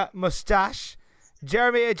Jagr mustache,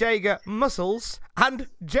 Jaromir Jagr muscles, and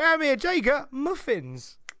Jaromir Jagr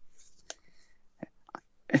muffins.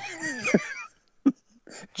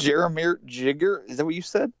 Jaromir Jigger? Is that what you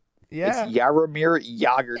said? Yeah. It's Jaromir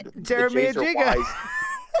Jagr. Jaromir Jagr.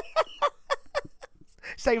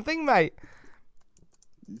 Same thing, mate.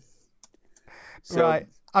 So, right.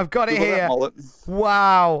 I've got it here.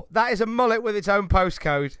 Wow. That is a mullet with its own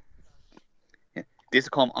postcode. Yeah. They used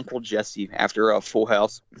to call him Uncle Jesse after Full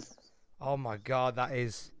House. Oh, my God. That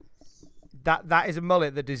is a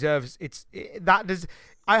mullet that deserves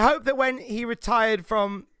I hope that when he retired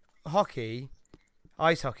from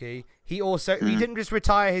ice hockey, he didn't just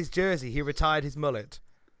retire his jersey, he retired his mullet.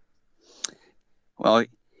 Well,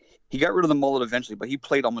 he got rid of the mullet eventually, but he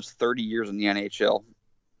played almost 30 years in the NHL.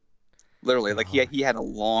 Literally, like he had a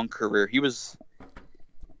long career. He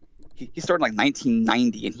started in like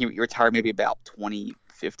 1990, and he retired maybe about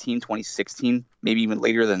 2015, 2016, maybe even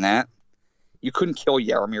later than that. You couldn't kill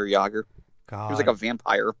Jaromir Jagr. God. He was like a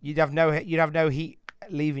vampire. You'd have no heat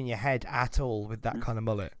leaving your head at all with that kind of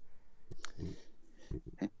mullet.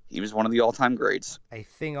 He was one of the all-time greats. A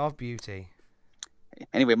thing of beauty.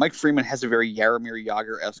 Anyway, Mike Freeman has a very Jaromir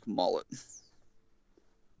Jagr-esque mullet.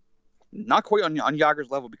 Not quite on Jagr's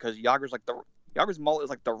level, because Jagr's mullet is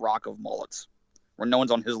like the Rock of mullets, where no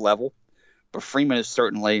one's on his level. But Freeman is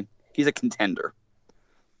he's a contender.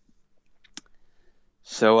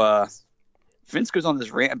 So Vince goes on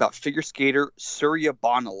this rant about figure skater Surya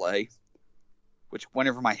Bonale, which went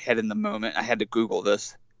over my head in the moment. I had to Google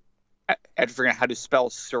this. I had to figure out how to spell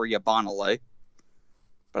Surya Bonale,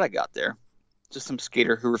 but I got there. Just some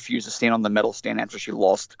skater who refused to stand on the medal stand after she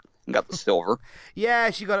lost and got the silver. Yeah,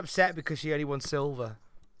 she got upset because she only won silver.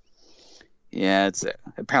 Yeah,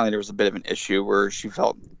 apparently there was a bit of an issue where she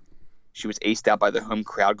felt she was aced out by the home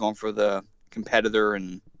crowd going for the competitor,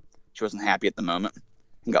 and she wasn't happy at the moment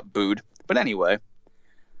and got booed. But anyway,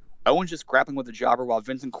 Owen's just grappling with the jobber while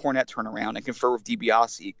Vince and Cornette turn around and confer with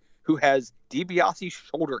DiBiase, who has DiBiase's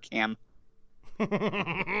shoulder cam.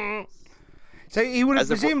 So he would have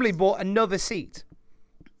presumably bought another seat.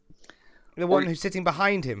 The one who's sitting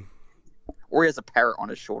behind him. Or he has a parrot on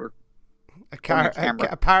his shoulder. A parrot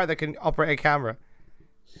that can operate a camera.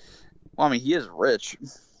 Well, I mean, he is rich.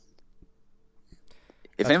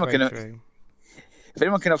 If anyone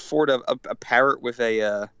can afford a parrot with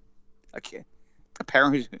a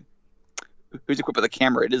parrot who's equipped with a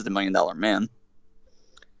camera, it is the $1 Million Man.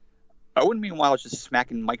 Owen, meanwhile, is just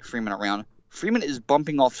smacking Mike Freeman around. Freeman is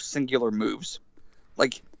bumping off singular moves.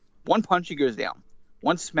 Like, one punch, he goes down.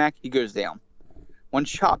 One smack, he goes down. One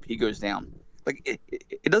chop, he goes down. Like,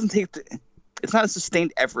 it doesn't take... It's not a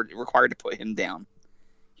sustained effort required to put him down.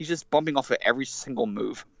 He's just bumping off of every single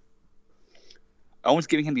move. Owen's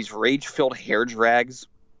giving him these rage-filled hair drags.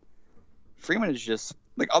 Freeman is just...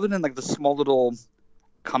 Like, other than, like, the small little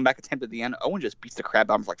comeback attempt at the end, Owen just beats the crap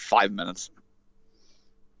out of him for, like, 5 minutes.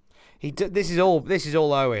 This is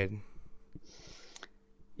all Owen.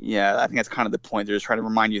 Yeah, I think that's kind of the point. They're just trying to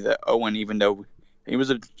remind you that Owen, even though he was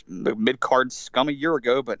a mid-card scum a year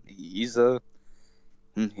ago, but he's a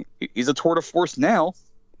tour de force now.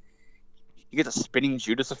 You get a spinning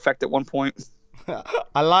Judas effect at one point.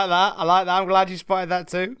 I like that. I'm glad you spotted that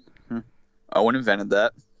too. Owen invented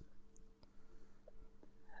that.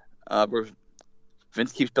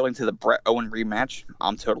 Vince keeps building to the Bret Owen rematch.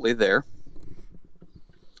 I'm totally there.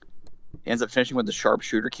 He ends up finishing with the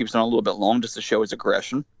sharpshooter, keeps it on a little bit long just to show his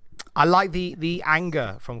aggression. I like the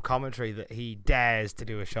anger from commentary that he dares to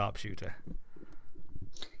do a sharpshooter.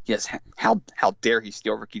 Yes, how dare he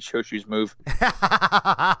steal Riki Choshu's move?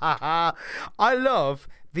 I love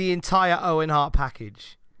the entire Owen Hart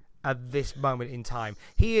package at this moment in time.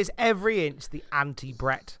 He is every inch the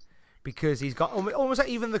anti-Bret because he's got almost like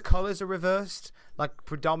even the colours are reversed, like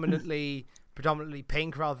predominantly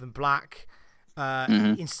pink rather than black.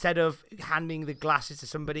 Instead of handing the glasses to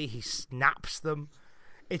somebody, he snaps them.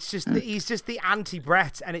 It's just he's just the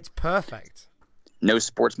anti-Bret, and it's perfect. No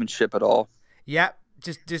sportsmanship at all. Yep.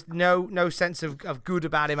 Just no sense of good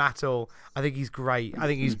about him at all. I think he's great. I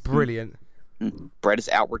think he's brilliant. Bret is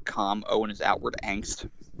outward calm. Owen is outward angst.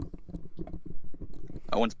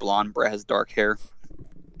 Owen's blonde. Bret has dark hair.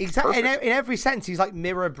 Exactly. In every sense, he's like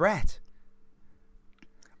mirror Bret.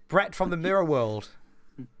 Bret from the mirror world.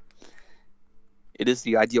 It is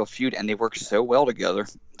the ideal feud, and they work so well together.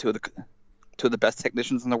 Two of the best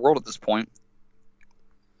technicians in the world at this point.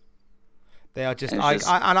 They are just,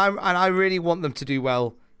 I really want them to do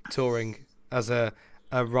well touring as a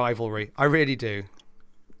rivalry. I really do.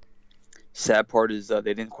 Sad part is they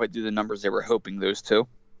didn't quite do the numbers they were hoping, those two.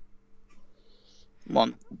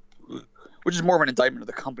 One, which is more of an indictment of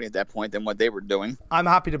the company at that point than what they were doing. I'm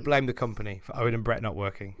happy to blame the company for Owen and Bret not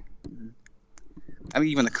working. I mean,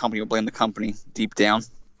 even the company will blame the company deep down.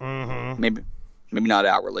 Mm-hmm. Maybe not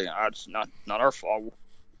outwardly. It's not our fault.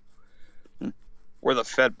 We're the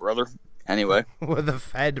Fed, brother. Anyway. We're the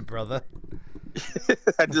Fed, brother.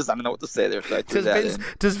 I don't know what to say there. So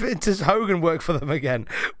does Hogan work for them again?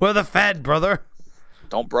 We're the Fed, brother.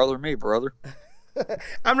 Don't brother me, brother.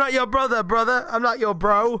 I'm not your brother, brother. I'm not your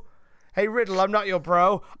bro. Hey, Riddle, I'm not your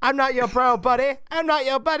bro. I'm not your bro, buddy. I'm not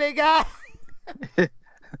your buddy, guy.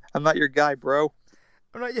 I'm not your guy, bro.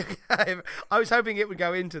 I'm not your guy. I was hoping it would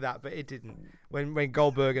go into that, but it didn't. When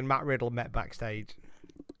Goldberg and Matt Riddle met backstage.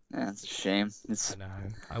 Yeah, it's a shame. I know.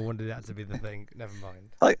 I wanted that to be the thing. Never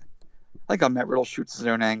mind. Like how Matt Riddle shoots his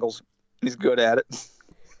own angles. He's good at it.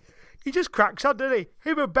 He just cracks on, doesn't he?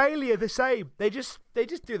 Him and Bailey are the same. They just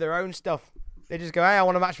do their own stuff. They just go, hey, I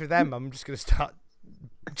want a match with them. I'm just going to start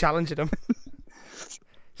challenging them. It's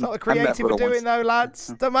not the creative we're doing, though, lads.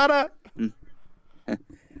 Don't matter.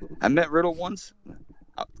 I met Riddle once.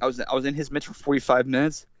 I was in his match for 45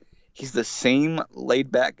 minutes. He's the same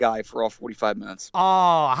laid-back guy for all 45 minutes.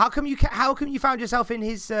 Oh, how come you found yourself in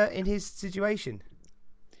his situation?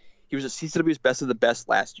 He said he was best of the best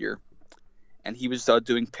last year, and he was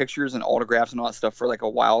doing pictures and autographs and all that stuff for like a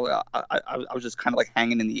while. I was just kind of like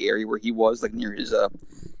hanging in the area where he was, like near his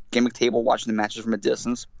gimmick table, watching the matches from a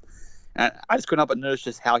distance. And I just couldn't help but notice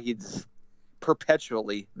just how he's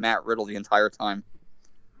perpetually Matt Riddle the entire time.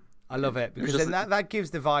 I love it because then that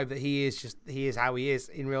gives the vibe that he is how he is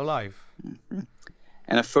in real life. Mm-hmm.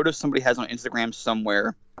 And a photo somebody has on Instagram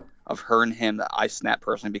somewhere of her and him that I snapped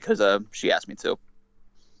personally because she asked me to.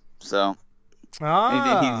 So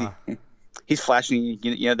he's flashing,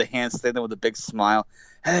 the hands standing with a big smile.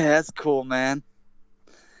 Hey, that's cool, man.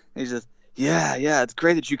 And he's just, yeah, it's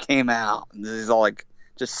great that you came out. And he's all like,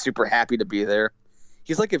 just super happy to be there.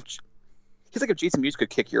 He's like if Jason Mewes could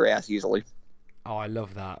kick your ass easily. Oh, I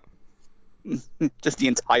love that. Just the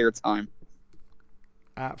entire time.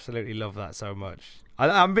 Absolutely love that so much.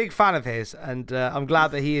 I'm a big fan of his, and I'm glad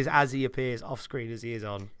that he is as he appears off screen as he is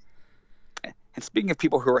on. And speaking of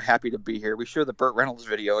people who are happy to be here, we show the Burt Reynolds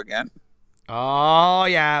video again. Oh,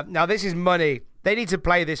 yeah. Now, this is money. They need to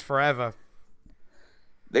play this forever.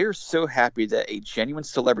 They are so happy that a genuine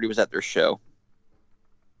celebrity was at their show.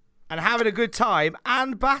 And having a good time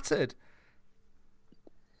and battered.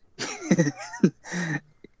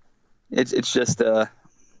 It's just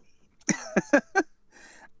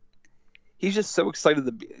he's just so excited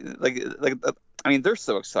to be I mean, they're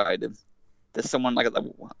so excited that someone like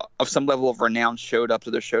of some level of renown showed up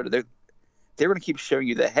to their show. They're going to keep showing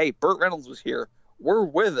you that, hey, Burt Reynolds was here. We're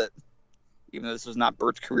with it. Even though this was not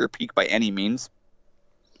Burt's career peak by any means.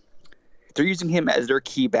 They're using him as their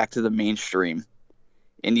key back to the mainstream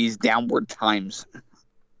in these downward times.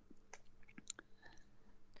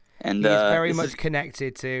 And he's very much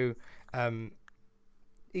connected to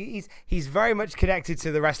he's very much connected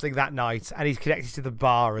to the wrestling that night, and he's connected to the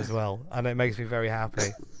bar as well, and it makes me very happy.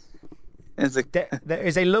 There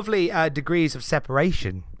is a lovely degrees of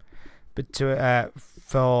separation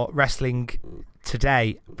for wrestling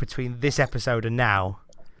today between this episode and now.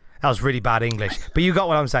 That was really bad English, but you got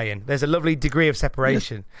what I'm saying. There's a lovely degree of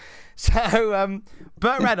separation. So,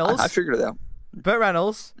 Burt Reynolds... I figured it out. Burt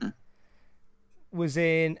Reynolds was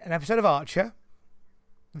in an episode of Archer,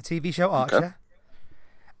 the TV show Archer, okay,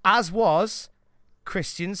 as was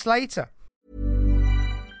Christian Slater.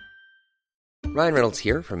 Ryan Reynolds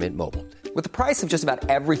here from Mint Mobile. With the price of just about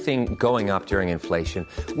everything going up during inflation,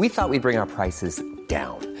 we thought we'd bring our prices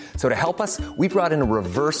down. So to help us, we brought in a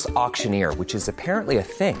reverse auctioneer, which is apparently a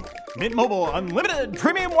thing. Mint Mobile Unlimited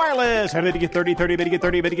Premium Wireless. How to get 30, 30, bit to get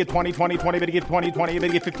 30, bit to get 20, 20, 20, bit to get 20, 20, bit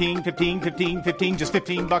to get 15, 15, 15, 15, just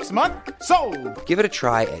 $15 a month? Sold! Give it a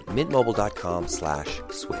try at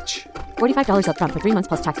mintmobile.com/switch. $45 up front for 3 months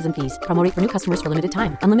plus taxes and fees. Promo rate for new customers for limited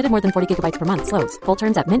time. Unlimited more than 40 gigabytes per month. Slows full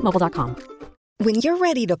terms at mintmobile.com. When you're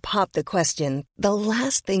ready to pop the question, the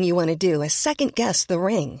last thing you want to do is second-guess the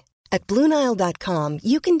ring. At BlueNile.com,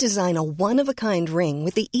 you can design a one-of-a-kind ring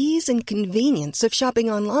with the ease and convenience of shopping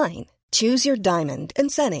online. Choose your diamond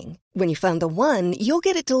and setting. When you find the one, you'll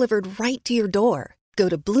get it delivered right to your door. Go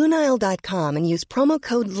to BlueNile.com and use promo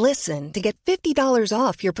code LISTEN to get $50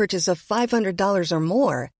 off your purchase of $500 or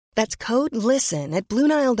more. That's code LISTEN at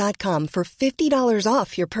BlueNile.com for $50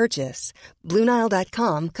 off your purchase.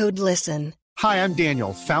 BlueNile.com, code LISTEN. Hi, I'm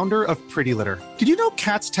Daniel, founder of Pretty Litter. Did you know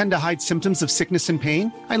cats tend to hide symptoms of sickness and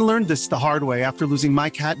pain? I learned this the hard way after losing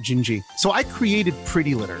my cat, Gingy. So I created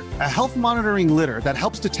Pretty Litter, a health monitoring litter that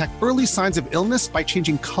helps detect early signs of illness by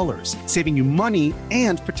changing colors, saving you money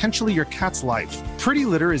and potentially your cat's life. Pretty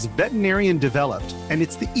Litter is veterinarian developed, and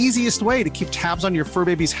it's the easiest way to keep tabs on your fur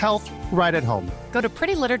baby's health right at home. Go to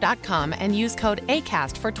prettylitter.com and use code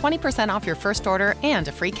ACAST for 20% off your first order and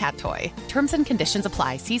a free cat toy. Terms and conditions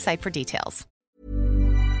apply. See site for details.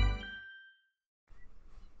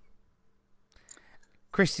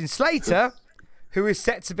 Christian Slater, who is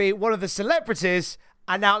set to be one of the celebrities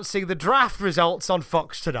announcing the draft results on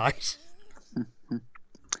Fox tonight.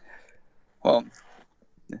 Well,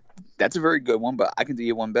 that's a very good one, but I can do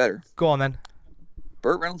you one better. Go on, then.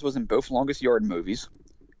 Burt Reynolds was in both Longest Yard movies,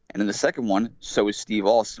 and in the second one, so is Steve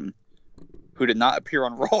Austin, who did not appear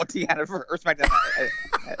on Raw or SmackDown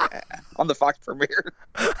on the Fox premiere.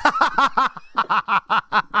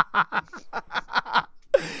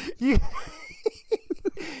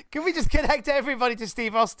 Can we just connect everybody to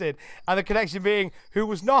Steve Austin, and the connection being who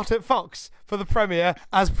was not at Fox for the premiere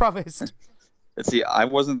as promised? Let's see, I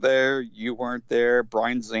wasn't there, you weren't there,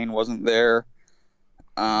 Brian Zane wasn't there.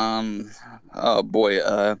 Oh boy,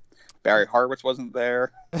 Barry Horowitz wasn't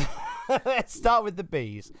there. Let's start with the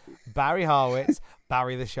B's. Barry Horowitz,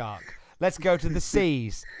 Barry the Shark. Let's go to the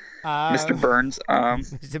C's. Mr. Burns.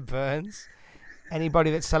 Mr. Burns.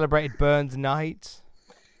 Anybody that celebrated Burns Night?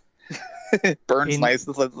 Burns Night.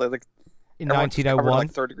 Like, in 1901.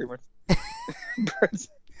 Like 3rd degree burns. Burns.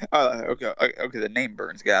 Okay, the name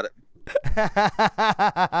Burns. Got it.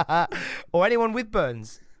 Or anyone with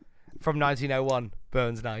Burns from 1901.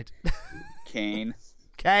 Burns Night. Kane.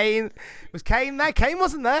 Was Kane there? Kane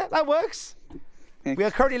wasn't there. That works. We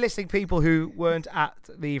are currently listing people who weren't at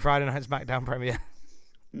the Friday Night SmackDown premiere.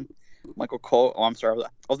 Michael Cole. Oh, I'm sorry. I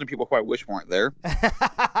was doing people who I wish weren't there.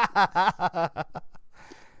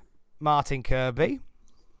 Martin Kirby.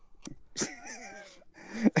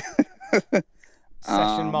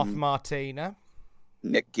 Session Moth Martina.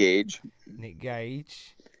 Nick Gage. He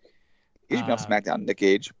should be on SmackDown. Nick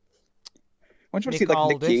Gage. Why don't you see like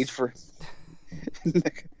Nick Gage for?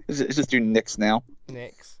 Let's just do Nick's now.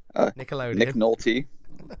 Nick's. Nickelodeon. Nick Nolte.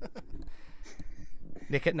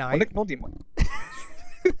 Nick at Night. Well, Nick Nolte.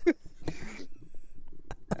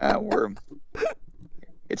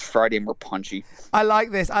 It's Friday and we're punchy. I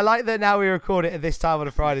like this. I like that now we record it at this time on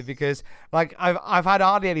a Friday because, like, I've had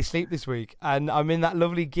hardly any sleep this week and I'm in that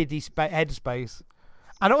lovely giddy headspace,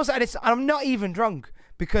 and also I'm not even drunk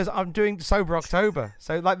because I'm doing Sober October.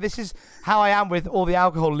 So, like, this is how I am with all the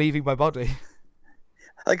alcohol leaving my body.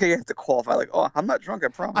 I like how you have to qualify, like, oh, I'm not drunk, I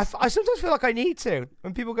promise. I sometimes feel like I need to.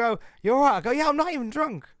 When people go, "You're all right," I go, "Yeah, I'm not even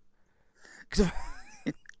drunk." Because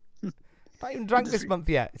I'm not even drunk this month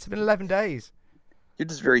yet. It's been 11 days. You're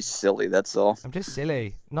just very silly, that's all. I'm just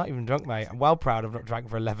silly. I'm not even drunk, mate. I'm well proud I've not drank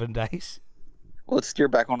for 11 days. Well, let's steer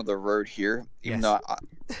back onto the road here, even though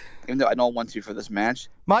I don't want to for this match.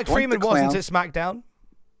 Mike Freeman wasn't at SmackDown.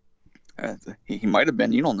 He might have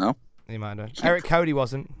been. You don't know. He might have. Eric Cody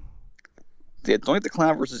wasn't. Yeah, Doink the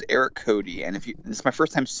Clown versus Eric Cody, and this is my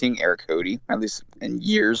first time seeing Eric Cody, at least in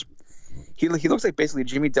years. He looks like basically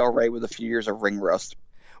Jimmy Del Rey with a few years of ring rust.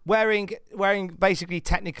 Wearing basically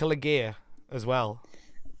Technicolor gear as well.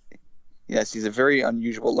 Yes, he's a very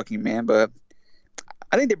unusual looking man, but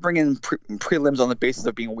I think they bring in prelims on the basis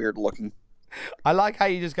of being weird looking. I like how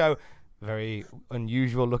you just go, very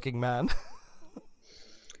unusual looking man.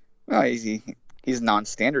 Well, he's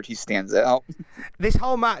non-standard. He stands out. This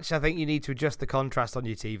whole match, I think you need to adjust the contrast on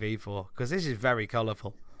your TV for, because this is very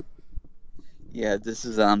colourful. Yeah, this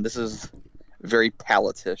is very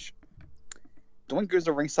palletish. Doink goes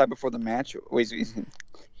to ringside before the match.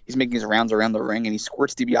 He's He's making his rounds around the ring, and he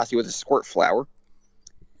squirts DiBiase with a squirt flower.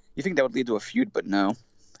 You think that would lead to a feud, but no.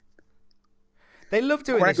 They love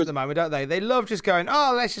doing this at the moment, don't they? They love just going,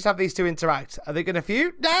 oh, let's just have these two interact. Are they going to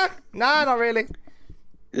feud? Nah, not really.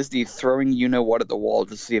 This is the throwing you-know-what at the wall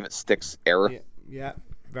to see if it sticks era. Yeah,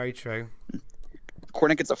 very true.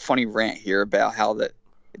 Cornette gets a funny rant here about how that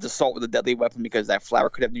it's assault with a deadly weapon because that flower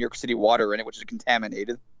could have New York City water in it, which is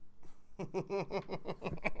contaminated.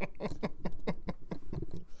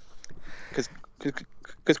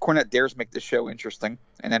 Because Cornette dares make the show interesting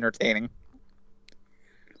and entertaining.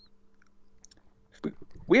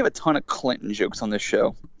 We have a ton of Clinton jokes on this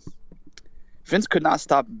show. Vince could not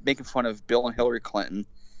stop making fun of Bill and Hillary Clinton,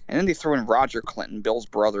 and then they throw in Roger Clinton, Bill's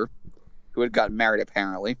brother, who had gotten married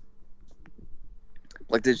apparently.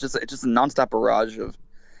 Like it's just a nonstop barrage of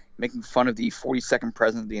making fun of the 42nd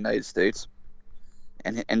president of the United States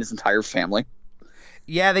and his entire family.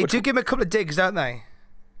 Yeah, they do give him a couple of digs, don't they?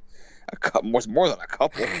 A couple, more than a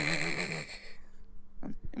couple.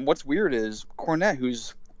 And what's weird is Cornette, who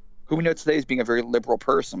we know today as being a very liberal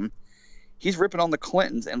person, he's ripping on the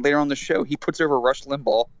Clintons, and later on the show, he puts over Rush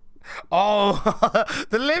Limbaugh. Oh,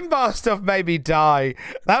 the Limbaugh stuff made me die.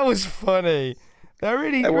 That was funny. They're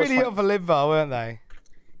really up for Limbaugh, weren't they?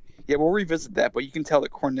 Yeah, we'll revisit that, but you can tell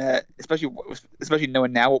that Cornette, especially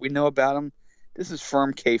knowing now what we know about him, this is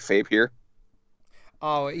firm kayfabe here.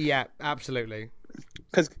 Oh, yeah, absolutely.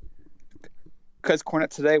 Because Cornette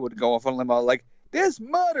today would go off on Limbaugh like, this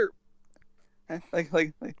mudder!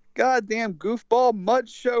 Like goddamn goofball, mud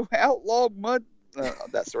show, outlaw, mud,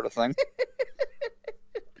 that sort of thing.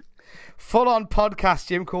 Full-on podcast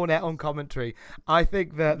Jim Cornette on commentary. I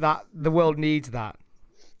think that the world needs that.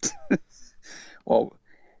 Well,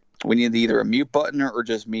 we need either a mute button or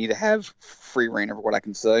just me to have free reign over what I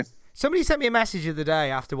can say. Somebody sent me a message the other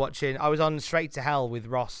day after watching. I was on Straight to Hell with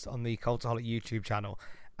Ross on the Cultaholic YouTube channel,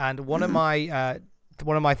 and one of my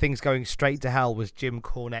things going straight to hell was Jim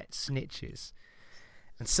Cornette snitches.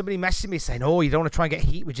 And somebody messaged me saying, "Oh, you don't want to try and get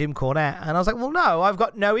heat with Jim Cornette?" And I was like, "Well, no, I've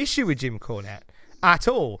got no issue with Jim Cornette at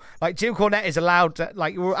all. Like Jim Cornette is allowed to,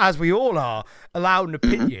 like as we all are, allowed an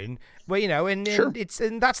opinion." Well, you know, and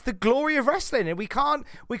that's the glory of wrestling, and we can't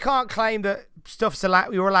claim that stuff's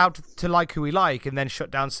you're allowed to like who we like, and then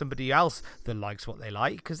shut down somebody else that likes what they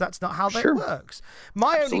like, because that's not how that works.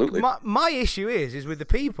 My issue is with the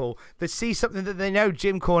people that see something that they know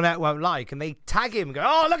Jim Cornette won't like, and they tag him and go,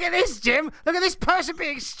 "Oh, look at this, Jim! Look at this person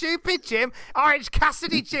being stupid, Jim! Orange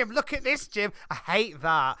Cassidy, Jim! Look at this, Jim!" I hate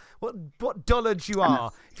that. What dullards you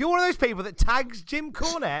are! If you're one of those people that tags Jim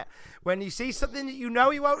Cornette when you see something that you know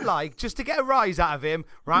he won't like, just to get a rise out of him,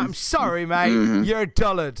 right? I'm sorry, mate. You're a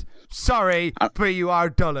dullard. Sorry, but you are a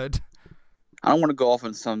dullard. I don't want to go off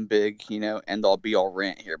on some big, end-all, be-all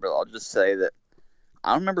rant here, but I'll just say that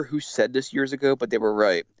I don't remember who said this years ago, but they were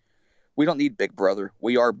right. We don't need Big Brother.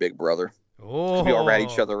 We are Big Brother. Oh, we all rat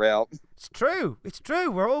each other out. It's true. It's true.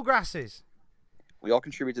 We're all grasses. We all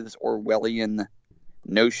contribute to this Orwellian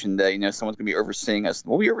notion that, someone's going to be overseeing us.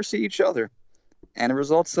 Well, we oversee each other. And the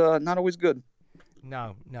result's not always good.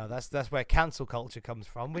 No, that's where cancel culture comes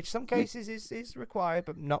from, which some cases is required,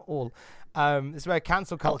 but not all. This is where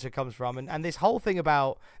cancel culture comes from, and this whole thing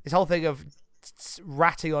of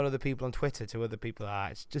ratting on other people on Twitter to other people,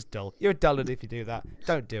 it's just dull. You're a dullard if you do that.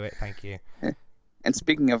 Don't do it, thank you. And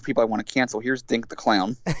speaking of people I want to cancel, here's Dink the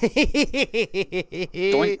Clown.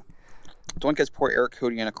 Doink has poor Eric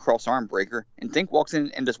Cody in a cross arm breaker, and Dink walks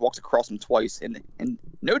in and just walks across him twice, and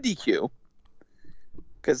no DQ.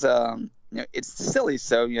 Because it's silly,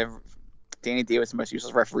 so Danny Davis, the most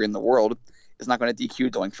useless referee in the world, is not going to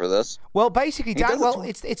DQ Doink for this. Well, basically,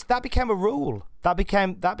 that became a rule. That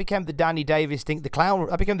became the Danny Davis Dink the Clown.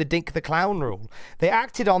 That became the Dink the Clown rule. They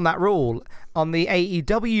acted on that rule on the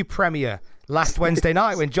AEW premiere last Wednesday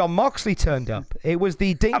night when Jon Moxley turned up. It was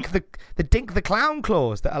the Dink the Clown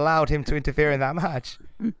clause that allowed him to interfere in that match.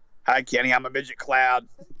 Hi, Kenny. I'm a midget clown.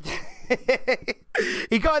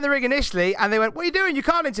 He got in the ring initially, and they went, "What are you doing? You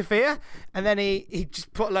can't interfere." And then he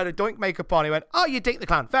just put a load of Doink makeup on. He went, "Oh, you Dink the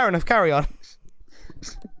Clown. Fair enough. Carry on."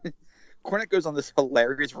 Cornette goes on this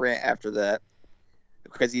hilarious rant after that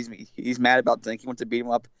because he's mad about Dink. He wants to beat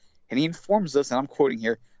him up, and he informs us, and I'm quoting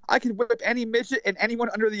here, "I can whip any midget and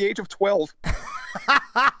anyone under the age of 12."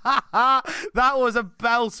 That was a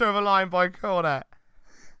belter of a line by Cornette.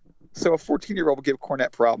 So a 14-year-old would give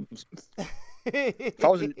Cornette problems. If I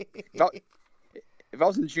was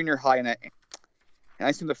in junior high and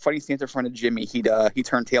I seen the funny stance in front of Jimmy, he'd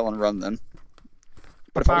turn tail and run then.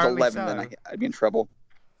 But Apparently if I was 11, then I'd be in trouble.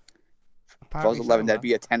 If I was 11, that'd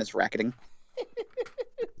be a tennis racketing.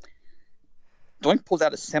 Doink pulls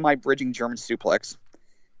out a semi-bridging German suplex,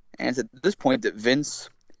 and it's at this point that Vince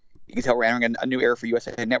you can tell we're entering a new era for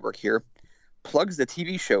USA Network here. Plugs the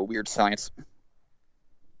TV show Weird Science.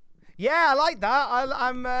 Yeah, I like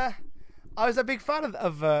that. I was a big fan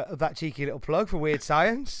of that cheeky little plug for Weird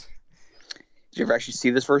Science. Did you ever actually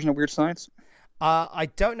see this version of Weird Science? I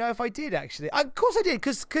don't know if I did, actually. Of course I did,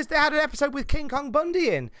 because they had an episode with King Kong Bundy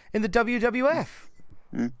in the WWF.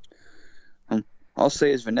 I'll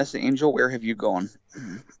say is Vanessa Angel, where have you gone?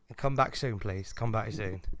 Come back soon, please. Come back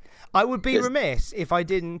soon. I would be remiss if I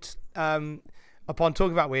didn't, upon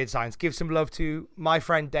talking about Weird Science, give some love to my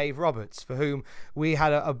friend Dave Roberts, for whom we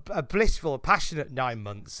had a blissful, passionate 9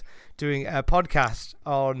 months doing a podcast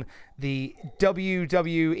on the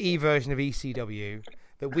WWE version of ECW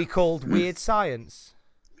that we called Weird Science.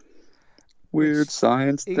 Weird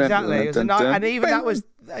Science. Exactly. And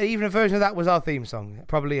even a version of that was our theme song,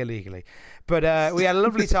 probably illegally. But we had a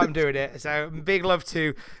lovely time doing it. So big love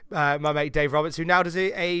to my mate Dave Roberts, who now does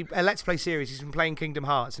a Let's Play series. He's been playing Kingdom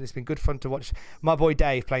Hearts, and it's been good fun to watch my boy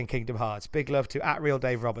Dave playing Kingdom Hearts. Big love to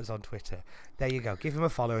 @RealDaveRoberts on Twitter. There you go. Give him a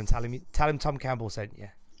follow and tell him Tom Campbell sent you.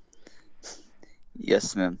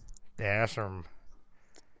 Yes, ma'am. Yes, sir.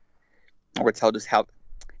 I would tell just how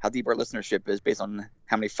deep our listenership is based on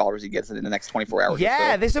how many followers he gets in the next 24 hours. Yeah,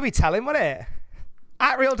 or so. this will be telling, won't it?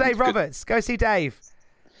 @RealDaveRoberts. Go see Dave.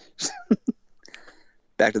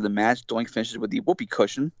 Back to the match. Doink finishes with the whoopee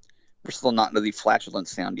cushion. We're still not into the flatulent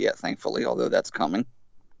sound yet, thankfully, although that's coming.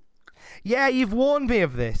 Yeah, you've warned me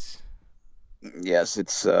of this. Yes,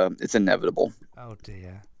 it's inevitable. Oh,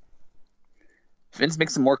 dear. Vince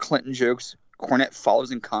makes some more Clinton jokes. Cornette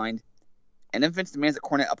follows in kind. And then Vince demands that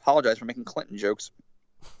Cornette apologize for making Clinton jokes.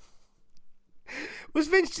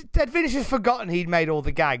 Had Vince just forgotten he'd made all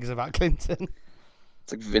the gags about Clinton?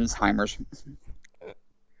 It's like Vince-heimers.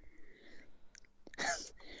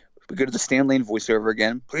 We go to the Stan Lane voiceover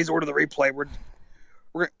again. Please order the replay.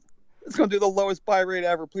 It's going to do the lowest buy rate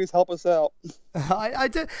ever. Please help us out. I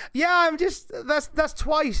do. Yeah, that's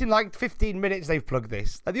twice in like 15 minutes they've plugged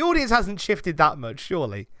this. Like, the audience hasn't shifted that much,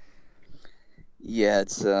 surely. Yeah,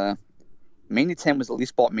 it's Mania 10 was the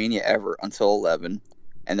least bought Mania ever until 11,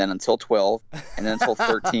 and then until 12, and then until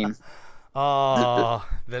 13. Oh,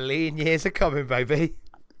 the lean years are coming, baby.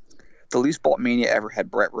 The least bought Mania ever had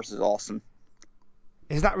Brett versus Austin.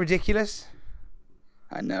 Is that ridiculous?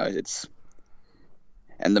 I know,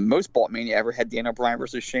 and the most bought Mania ever had Daniel Bryan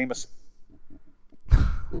versus Sheamus.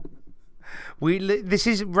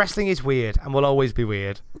 Wrestling is weird and will always be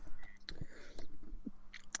weird.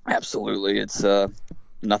 Absolutely, it's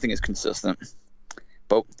nothing is consistent.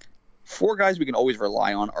 But 4 guys we can always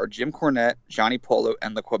rely on are Jim Cornette, Johnny Polo,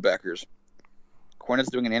 and the Quebecers.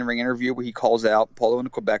 Cornette's doing an in-ring interview where he calls out Polo and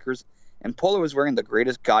the Quebecers, and Polo is wearing the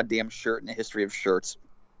greatest goddamn shirt in the history of shirts.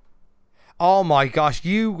 Oh my gosh,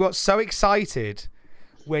 you got so excited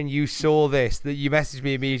when you saw this that you messaged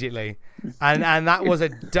me immediately. And that was a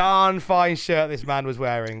darn fine shirt this man was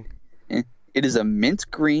wearing. It is a mint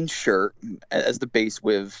green shirt as the base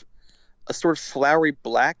with a sort of flowery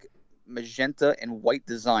black, magenta, and white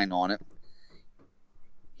design on it.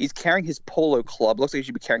 He's carrying his polo club. Looks like he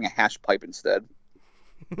should be carrying a hash pipe instead.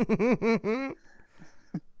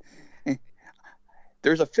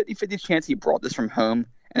 There's a 50-50 chance he brought this from home,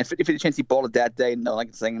 and a 50-50 chance he bought it that day, and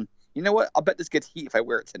like saying, you know what, I'll bet this gets heat if I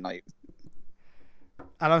wear it tonight.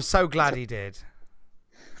 And I'm so glad he did.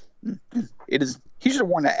 It is. He should have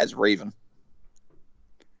worn that as Raven.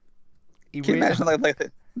 Can you imagine like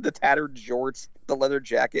the tattered jorts, the leather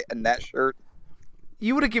jacket, and that shirt?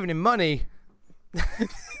 You would have given him money.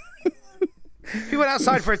 If he went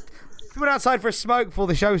outside for a smoke before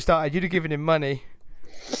the show started, you'd have given him money.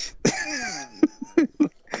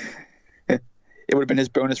 It would have been his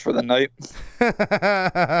bonus for the night.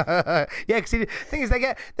 Yeah, because the thing is,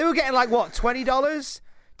 they were getting like what, $20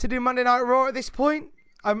 to do Monday Night Raw at this point.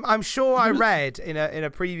 I'm sure I read in a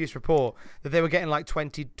previous report that they were getting like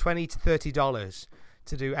 $20 to $30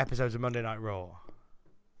 to do episodes of Monday Night Raw.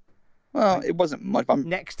 Well, it wasn't much.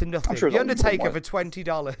 Next to nothing. Sure The Undertaker for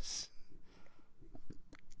 $20.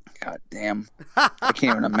 God damn! I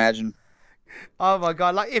can't even imagine. Oh my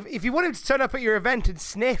god! Like if you want him to turn up at your event and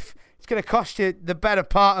sniff, it's going to cost you the better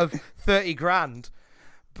part of $30,000.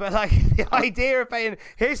 But like the idea of paying,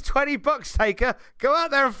 here's $20, Taker. Go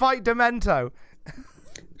out there and fight Demento.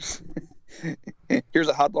 Here's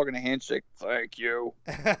a hot dog and a handshake. Thank you.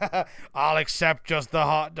 I'll accept just the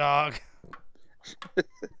hot dog.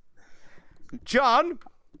 John,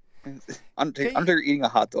 Undertaker eating a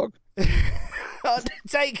hot dog.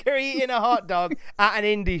 Undertaker eating a hot dog at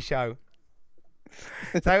an indie show.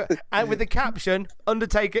 So, and with the caption,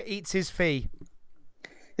 Undertaker eats his fee.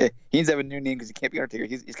 Yeah, he needs to have a new name because he can't be Undertaker.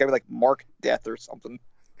 He's got to be like Mark Death or something.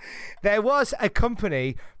 There was a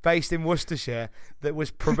company based in Worcestershire that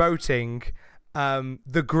was promoting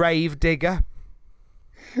the Grave Digger.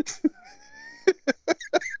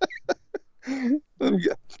 Let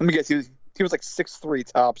me guess. He was like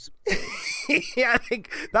 6'3" tops. Yeah, I think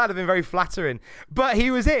that'd have been very flattering. But he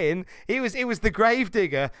was the Grave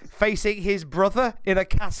Digger facing his brother in a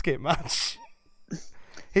casket match.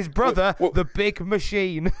 His brother, the Big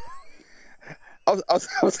Machine. I was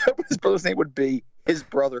hoping his brother's name would be his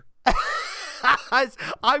brother.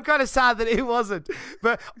 I'm kind of sad that it wasn't.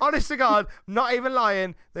 But honest to God, not even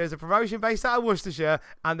lying, there's a promotion based out of Worcestershire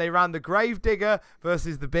and they ran the Grave Digger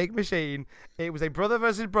versus the Big Machine. It was a brother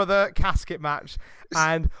versus brother casket match.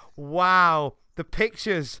 And wow, the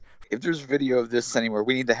pictures. If there's video of this anywhere,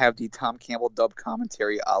 we need to have the Tom Campbell dub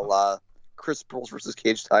commentary a la Chris Sproul versus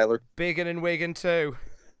Cage Tyler. Biggin and Wigan too.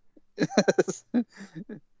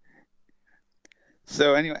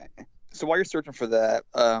 So anyway, while you're searching for that,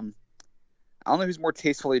 I don't know who's more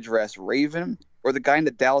tastefully dressed, Raven or the guy in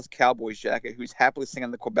the Dallas Cowboys jacket who's happily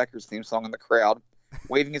singing the Quebecers theme song in the crowd,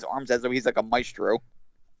 waving his arms as though he's like a maestro.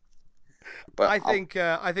 But I think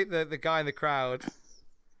the guy in the crowd.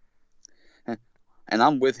 And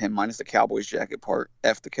I'm with him, minus the Cowboys jacket part.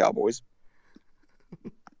 F the Cowboys.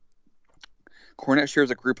 Cornette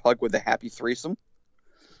shares a group hug with a happy threesome.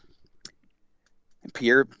 And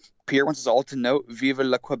Pierre wants us all to know Vive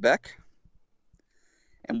la Quebec.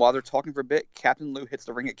 And while they're talking for a bit, Captain Lou hits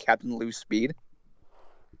the ring at Captain Lou's speed.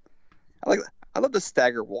 I love the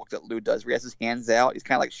stagger walk that Lou does, where he has his hands out. He's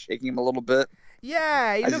kind of like shaking him a little bit.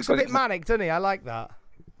 Yeah, he looks a bit manic, doesn't he? I like that.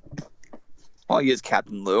 Well, he is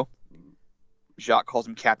Captain Lou. Jacques calls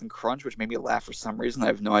him Captain Crunch, which made me laugh for some reason. I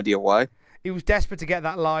have no idea why. He was desperate to get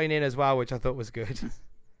that line in as well, which I thought was good.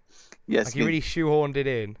 Yes. Like he really shoehorned it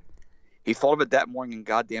in. He thought of it that morning, and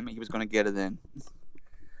goddamn it, he was going to get it in.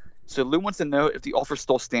 So Lou wants to know if the offer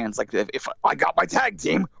still stands. Like, if I got my tag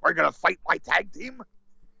team, are you going to fight my tag team?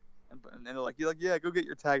 And they're like, yeah, go get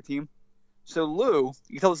your tag team. So Lou,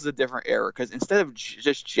 you can tell this is a different era, because instead of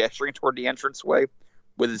just gesturing toward the entranceway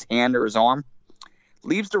with his hand or his arm,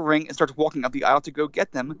 leaves the ring and starts walking up the aisle to go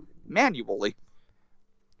get them manually.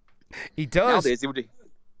 He does.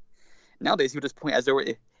 Nowadays he would just point as though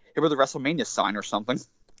it were the WrestleMania sign or something.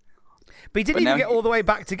 But he didn't even get all the way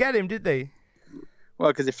back to get him, did they? Well,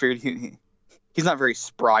 because they figured he's not very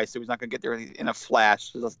spry, so he's not going to get there in a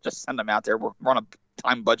flash. So let's just send him out there. We're on a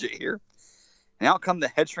time budget here. And out come the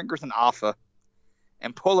Head Shrinkers and Alpha.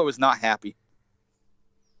 And Polo is not happy.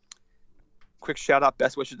 Quick shout out,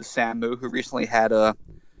 best wishes to Samu, who recently had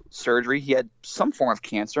surgery. He had some form of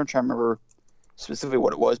cancer. I'm trying to remember specifically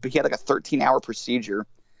what it was, but he had like a 13-hour procedure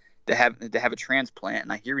to have a transplant,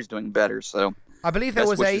 and I hear he's doing better. So I believe there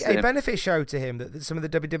was a benefit show to him that some of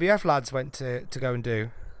the WWF lads went to go and do.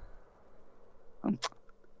 Well,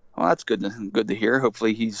 that's good to hear.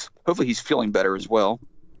 Hopefully he's feeling better as well.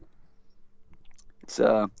 It's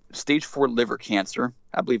stage 4 liver cancer.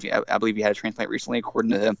 I believe he had a transplant recently,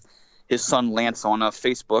 according to his son Lance on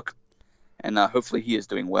Facebook. And hopefully he is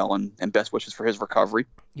doing well, and best wishes for his recovery.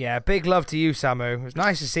 Yeah, big love to you, Samu. It was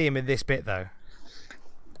nice to see him in this bit, though.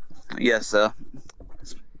 Yes,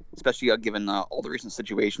 especially given all the recent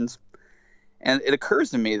situations. And it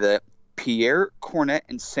occurs to me that Pierre, Cornette,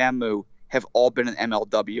 and Samu have all been in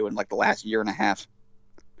MLW in like the last year and a half.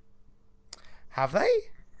 Have they?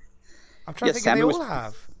 I'm trying to think if they all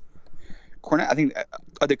have. Cornette, I think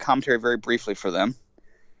I did commentary very briefly for them.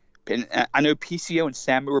 And I know PCO and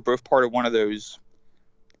Samu were both part of one of those,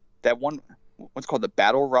 what's called the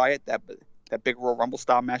Battle Riot, that big Royal Rumble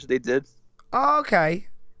style match that they did. Oh, okay.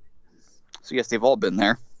 So yes, they've all been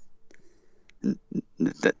there.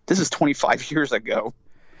 This is 25 years ago.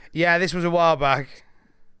 Yeah, this was a while back.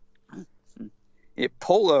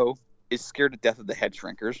 Polo is scared to death of the Head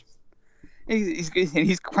Shrinkers. And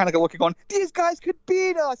he's kind of looking on, these guys could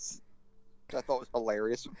beat us. Which I thought was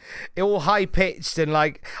hilarious. It all high pitched and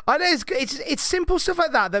like, I know it's simple stuff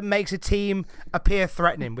like that makes a team appear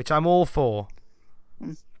threatening, which I'm all for.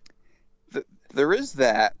 There is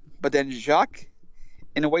that, but then Jacques,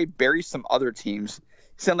 in a way, buries some other teams.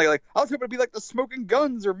 Sounding like I was hoping to be like the Smoking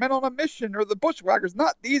Guns or Men on a Mission or the Bushwhackers,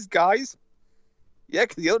 not these guys. Yeah,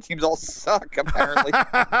 because the other teams all suck, apparently.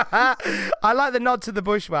 I like the nod to the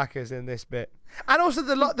Bushwhackers in this bit. And also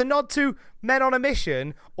the nod to Men on a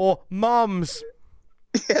Mission or Moms.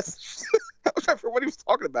 Yes. I was trying to remember what he was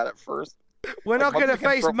talking about at first. We're not going to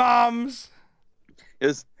face Moms.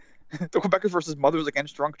 Is the Quebecers versus Mothers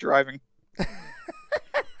against drunk driving.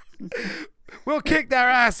 We'll kick their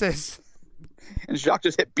asses. And Jacques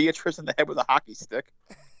just hit Beatrice in the head with a hockey stick.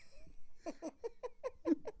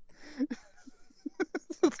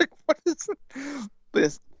 It's like, what is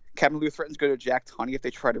this? Captain Lou threatens to go to Jack Tunney if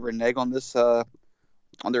they try to renege on this on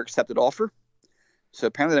their accepted offer. So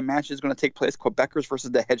apparently the match is going to take place Quebecers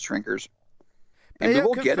versus the Head Shrinkers. And they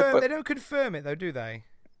don't confirm it though, do they?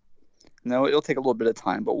 No, it'll take a little bit of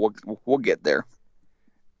time, but we'll get there.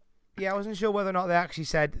 Yeah, I wasn't sure whether or not they actually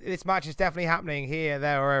said this match is definitely happening here,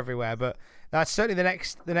 there, or everywhere, but that's certainly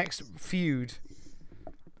the next feud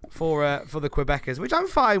for the Quebecers, which I'm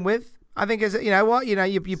fine with. I think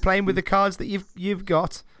you're playing with the cards that you've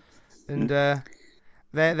got, and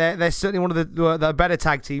they're certainly one of the better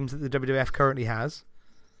tag teams that the WWF currently has.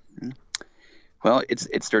 Well,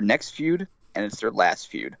 it's their next feud and it's their last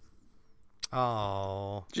feud.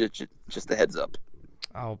 Oh, just a heads up.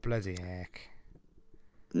 Oh, bloody heck!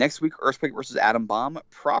 Next week, Earthquake versus Adam Bomb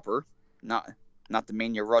proper, not the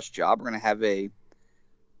Mania Rush job. We're gonna have a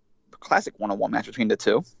classic one-on-one match between the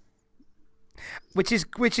two. Which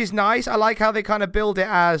is nice. I like how they kind of build it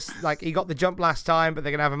as like he got the jump last time, but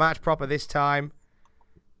they're gonna have a match proper this time.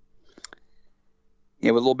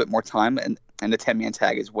 Yeah, with a little bit more time and the 10-man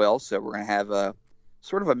tag as well. So we're gonna have a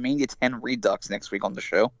sort of a Mania 10 Redux next week on the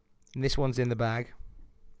show. And this one's in the bag.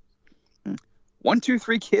 1, 2,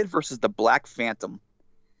 3 Kid versus the Black Phantom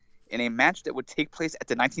in a match that would take place at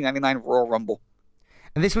the 1999 Royal Rumble.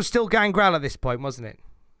 And this was still Gangrel at this point, wasn't it?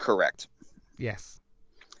 Correct. Yes.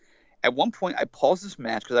 At one point, I paused this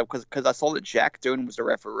match because I saw that Jack Doan was the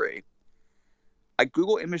referee. I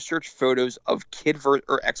Google image search photos of Kid or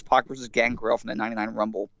X-Pac versus Gangrel from the 99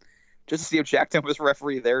 Rumble just to see if Jack Doan was the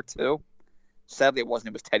referee there too. Sadly, it wasn't.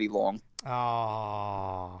 It was Teddy Long.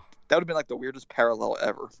 Oh. That would have been like the weirdest parallel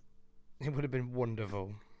ever. It would have been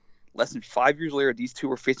wonderful. Less than 5 years later, these two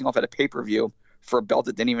were facing off at a pay-per-view for a belt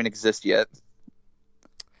that didn't even exist yet.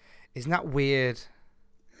 Isn't that weird?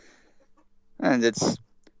 And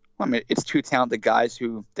it's two talented guys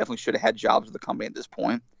who definitely should have had jobs with the company at this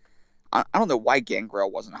point. I don't know why Gangrel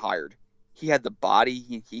wasn't hired. He had the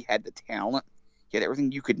body. He had the talent. He had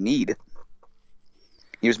everything you could need.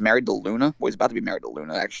 He was married to Luna. Well, he's about to be married to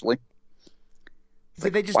Luna, actually.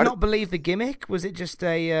 Did they just not believe the gimmick? Was it just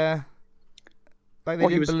a... they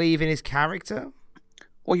didn't believe in his character?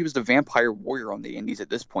 Well, he was the Vampire Warrior on the Indies at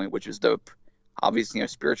this point, which is the obviously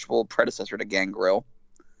spiritual predecessor to Gangrel.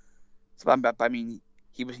 So, I mean...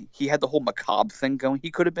 He had the whole macabre thing going.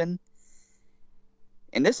 He could have been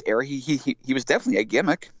in this era. He was definitely a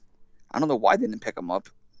gimmick. I don't know why they didn't pick him up.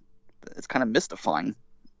 It's kind of mystifying.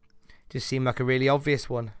 Just seemed like a really obvious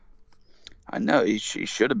one. I know he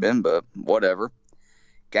should have been, but whatever.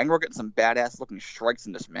 Gangrel getting some badass looking strikes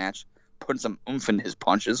in this match, putting some oomph in his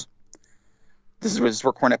punches. This is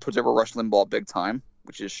where Cornette puts over Rush Limbaugh big time,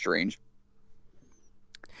 which is strange.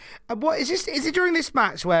 What is this? Is it during this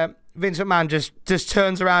match where Vince McMahon just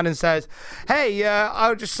turns around and says, "Hey,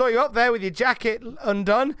 I just saw you up there with your jacket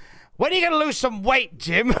undone. When are you going to lose some weight,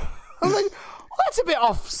 Jim?" I'm like, well, that's a bit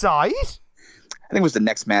offside. I think it was the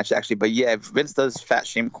next match actually, but yeah, Vince does fat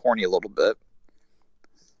shame Corny a little bit.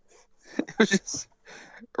 It was just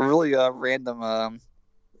a really random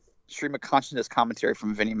stream of consciousness commentary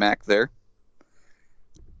from Vinnie Mac there.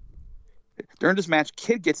 During this match,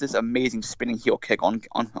 Kid gets this amazing spinning heel kick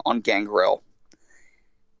on Gangrel.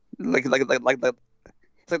 Like the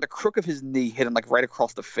crook of his knee hit him like right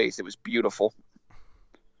across the face. It was beautiful.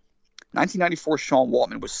 1994 Sean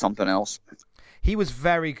Waltman was something else. He was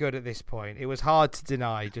very good at this point. It was hard to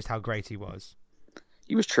deny just how great he was.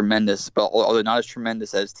 He was tremendous, but although not as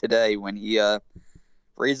tremendous as today when he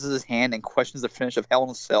raises his hand and questions the finish of Hell in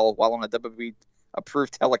a Cell while on a WWE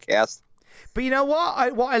approved telecast. But you know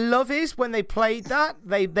what? What I love is when they played that,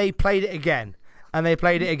 they played it again. And they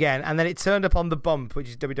played it again. And then it turned up on The Bump, which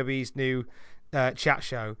is WWE's new chat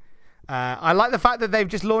show. I like the fact that they've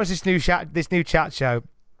just launched this new chat show.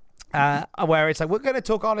 Where it's like, we're going to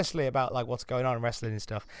talk honestly about like what's going on in wrestling and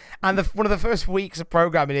stuff. And one of the first weeks of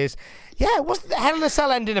programming is, wasn't the Hell in a Cell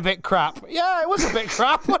ending a bit crap? Yeah, it was a bit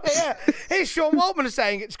crap. Yeah. Here's Sean Waltman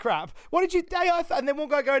saying it's crap. What did you say? And then one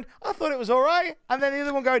guy going, I thought it was all right. And then the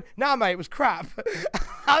other one going, nah, mate, it was crap.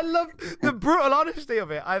 I love the brutal honesty of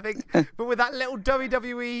it, I think. But with that little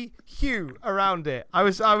WWE hue around it, I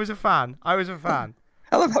was a fan. I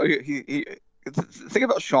love how he think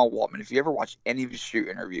about Sean Waltman. If you ever watch any of his shoot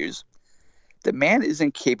interviews, the man is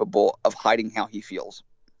incapable of hiding how he feels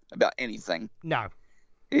about anything. No,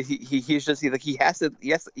 he's just like he has to.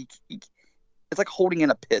 It's like holding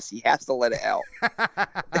in a piss. He has to let it out.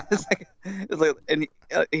 it's like, and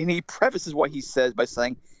he prefaces what he says by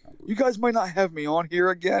saying, "You guys might not have me on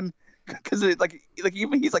here again," because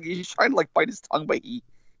even he's trying to like bite his tongue, but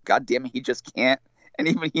God damn it, he just can't. And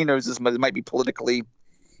even he knows this might be politically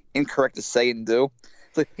incorrect to say and do.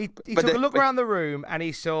 He took a look around the room and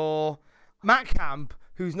he saw Matt Camp,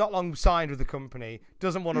 who's not long signed with the company,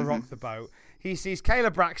 doesn't want to rock the boat. He sees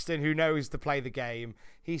Kayla Braxton, who knows to play the game.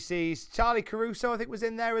 He sees Charlie Caruso, I think, was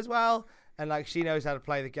in there as well. And, like, she knows how to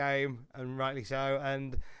play the game, and rightly so.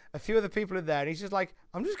 And a few other people in there, and he's just like,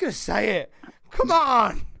 I'm just going to say it. Come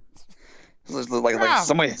on. Like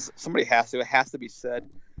somebody has to. It has to be said.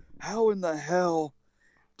 How in the hell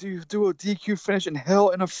do you do a DQ finish in Hell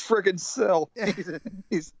in a friggin' Cell?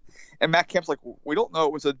 And Matt Camp's like, we don't know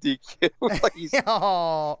it was a DQ. Like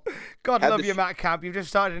oh, God love you, Matt Camp. You've just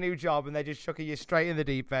started a new job, and they're just chucking you straight in the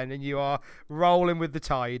deep end, and you are rolling with the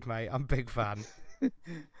tide, mate. I'm a big fan.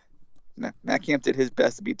 Matt Camp did his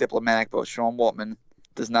best to be diplomatic, but Sean Waltman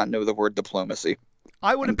does not know the word diplomacy.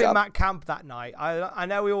 I would have been Matt Camp that night. I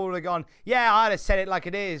know we all would have gone, yeah, I'd have said it like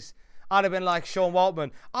it is. I'd have been like Sean Waltman.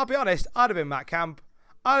 I'll be honest, I'd have been Matt Camp.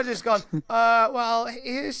 I'd have just gone, well,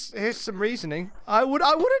 here's some reasoning. I would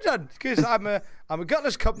have done, because I'm a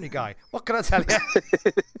gutless company guy. What can I tell you?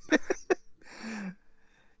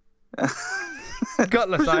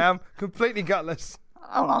 Gutless, I am. Completely gutless.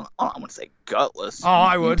 I don't want to say gutless. Oh,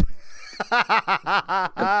 I would.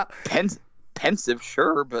 Pensive,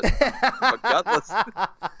 sure, but gutless.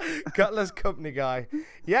 Gutless company guy.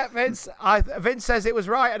 Yeah, Vince. Vince says it was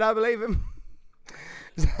right, and I believe him.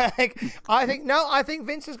 I think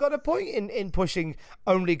Vince has got a point in pushing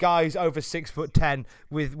only guys over 6'10"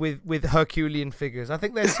 with Herculean figures. I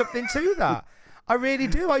think there's something to that. I really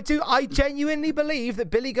do. I genuinely believe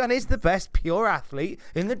that Billy Gunn is the best pure athlete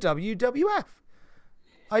in the WWF.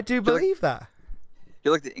 I do believe that.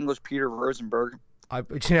 You're like the English Peter Rosenberg.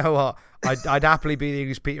 But you know what? I'd happily be the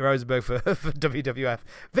English Peter Rosenberg for WWF.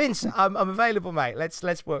 Vince, I'm available, mate.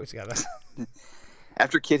 Let's work together.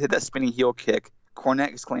 After Kid hit that spinning heel kick, Cornette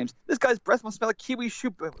exclaims, "This guy's breath must smell like kiwi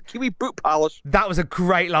boot polish." That was a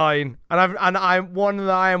great line, and I'm one that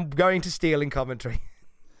I am going to steal in commentary.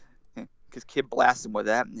 Because Kid blasts him with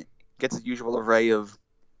that, and gets his usual array of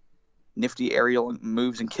nifty aerial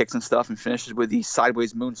moves and kicks and stuff, and finishes with the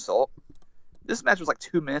sideways moonsault. This match was like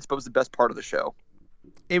 2 minutes, but was the best part of the show.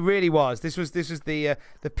 It really was. This was the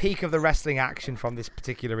peak of the wrestling action from this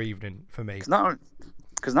particular evening for me.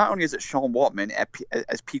 Because not only is it Sean Waltman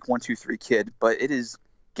as peak 1-2-3 Kid, but it is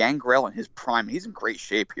Gangrel in his prime. He's in great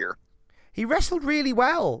shape here. He wrestled really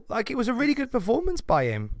well. Like, it was a really good performance by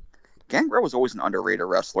him. Gangrel was always an underrated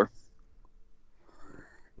wrestler.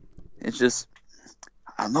 It's just,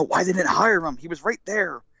 I don't know why they didn't hire him. He was right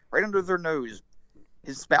there, right under their nose.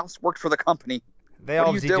 His spouse worked for the company. They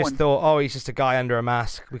obviously just thought, oh, he's just a guy under a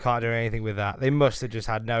mask. We can't do anything with that. They must have just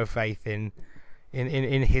had no faith in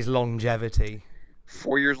his longevity.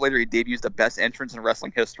 4 years later, he debuts the best entrance in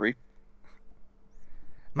wrestling history.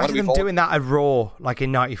 Imagine them doing that at Raw, like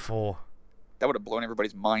in '94. That would have blown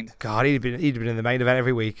everybody's mind. God, he'd been in the main event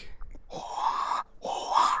every week.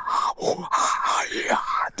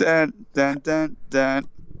 Dun, dun, dun, dun.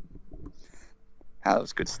 That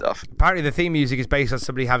was good stuff. Apparently, the theme music is based on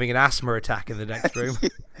somebody having an asthma attack in the next room.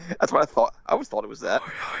 That's what I thought. I always thought it was that.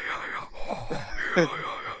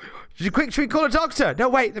 Should we call a doctor? No,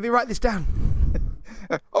 wait. Let me write this down.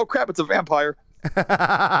 Oh, crap. It's a vampire.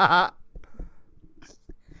 Of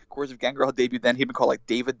course, if Gangrel had debuted then, he'd been called like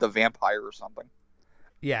David the Vampire or something.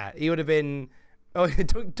 Yeah, he would have been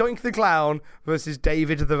Doink the Clown versus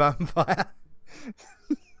David the Vampire.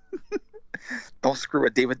 Don't screw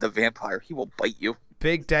with David the Vampire. He will bite you.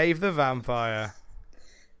 Big Dave the Vampire.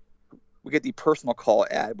 We get the personal call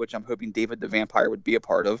ad, which I'm hoping David the Vampire would be a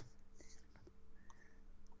part of.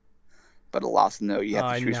 But alas, no, you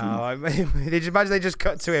have to choose from. I know. Imagine they just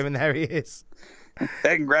cut to him and there he is.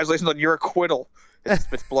 Hey, congratulations on your acquittal. It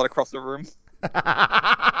spits blood across the room.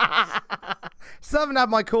 Still haven't had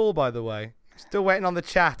my call, by the way. Still waiting on the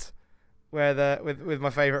chat with my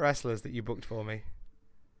favourite wrestlers that you booked for me.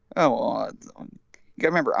 Oh, you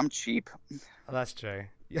gotta remember, I'm cheap. Oh, that's true.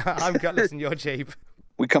 Yeah, I'm gutless and you're cheap.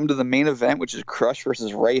 We come to the main event, which is Crush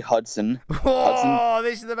versus Ray Hudson. Oh,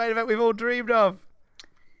 this is the main event we've all dreamed of.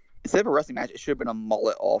 Instead of a wrestling match, it should have been a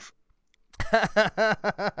mullet off.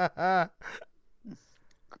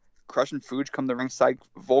 Crush and Fuge come to ringside.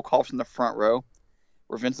 Volkov's in the front row,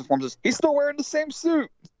 where Vince informs us he's still wearing the same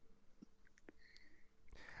suit.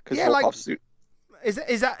 Because Volkov's suit. Is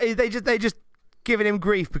they just giving him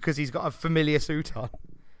grief because he's got a familiar suit on?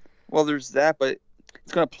 Well, there's that, but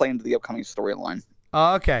it's going to play into the upcoming storyline.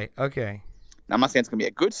 Oh, okay. Now, I'm not saying it's going to be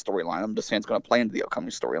a good storyline. I'm just saying it's going to play into the upcoming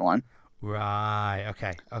storyline. Right.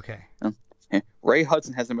 Okay. Ray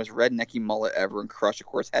Hudson has the most rednecky mullet ever, and Crush, of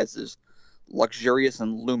course, has his luxurious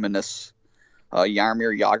and luminous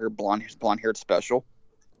Jaromir Jagr blonde-haired special.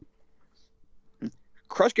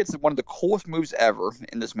 Crush gets one of the coolest moves ever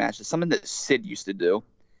in this match. It's something that Sid used to do.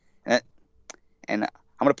 And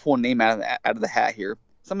I'm going to pull a name out of the hat here.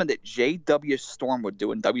 Something that J.W. Storm would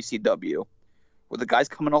do in WCW, where the guy's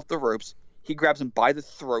coming off the ropes, he grabs him by the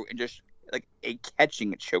throat and just like a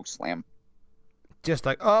catching choke slam. Just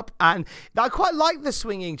like up, and I quite like the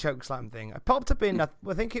swinging choke slam thing. I popped up in, I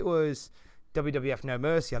think it was WWF No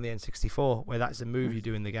Mercy on the N64, where that's a move you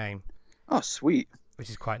do in the game. Oh, sweet.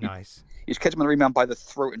 Which is quite nice. You just catch him on the rebound by the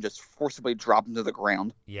throat and just forcibly drop him to the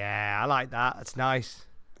ground. Yeah, I like that. That's nice.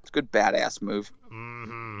 It's a good badass move.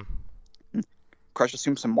 Mm-hmm. Crush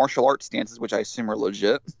assumes some martial arts stances, which I assume are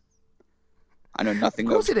legit. I know nothing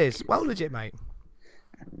of... Of course it is. Well legit, mate.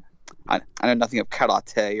 I know nothing of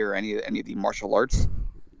karate or any of the martial arts.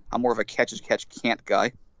 I'm more of a catch-as-catch can't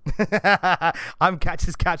guy. I'm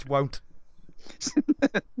catch-as-catch won't.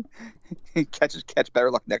 Catch-as-catch,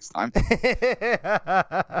 better luck next time.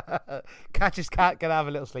 Catch-as-cat, can have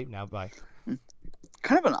a little sleep now, bye.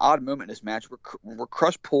 Kind of an odd moment in this match where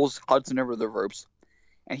Crush pulls Hudson over the ropes,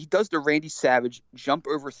 and he does the Randy Savage jump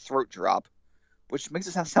over throat drop, which makes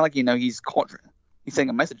it sound like, he's sending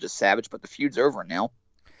a message to Savage, but the feud's over now.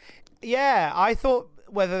 Yeah, I thought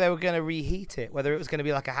whether they were going to reheat it, whether it was going to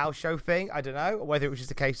be like a house show thing, I don't know, or whether it was just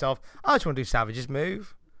a case of, I just want to do Savage's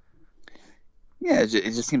move. Yeah, it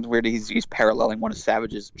just seems weird that he's paralleling one of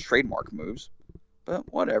Savage's trademark moves,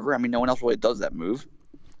 but whatever. I mean, no one else really does that move.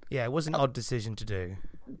 Yeah, it was an odd decision to do.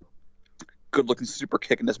 Good-looking super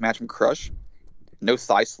kick in this match from Crush. No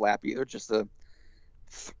thigh slap either, just a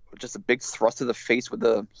big thrust to the face with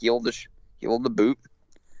the heel of the boot.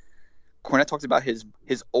 Cornette talks about his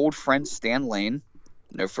old friend Stan Lane.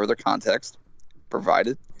 No further context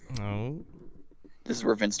provided. Oh. This is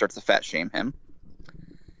where Vince starts to fat shame him.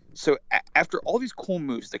 So after all these cool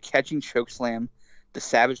moves, the catching chokeslam, the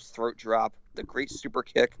Savage throat drop, the great super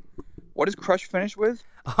kick, what does Crush finish with?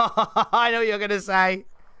 I know what you're going to say.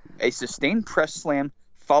 A sustained press slam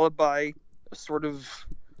followed by a sort of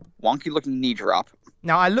wonky-looking knee drop.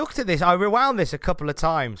 Now, I looked at this, I rewound this a couple of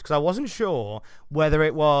times because I wasn't sure whether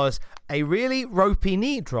it was a really ropey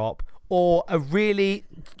knee drop or a really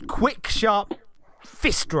quick, sharp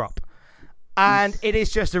fist drop. And it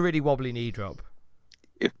is just a really wobbly knee drop.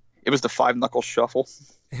 It was the 5-knuckle shuffle.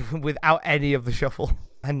 Without any of the shuffle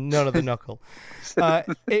and none of the knuckle.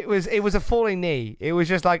 It was a falling knee. It was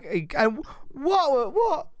just like, and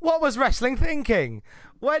what was wrestling thinking?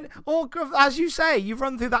 When, as you say, you've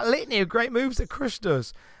run through that litany of great moves that Crush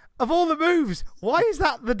does. Of all the moves, why is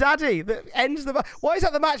that the daddy that ends the match? Why is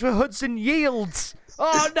that the match where Hudson yields?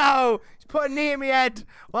 Oh no, he's put a knee in my head.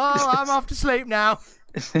 Well, I'm off to sleep now.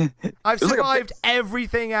 I've survived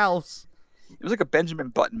everything else. It was like a Benjamin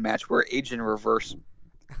Button match where age in reverse.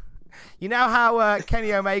 You know how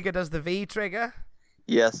Kenny Omega does the V trigger?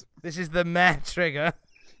 Yes. This is the meh trigger.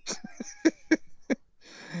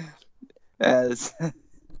 This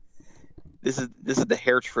is the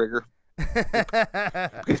hair trigger.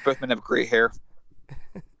 Because both men have great hair.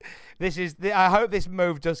 I hope this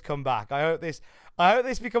move does come back. I hope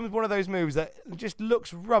this becomes one of those moves that just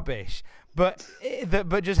looks rubbish, but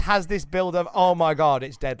just has this build of, oh my god,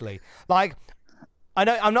 it's deadly. Like, I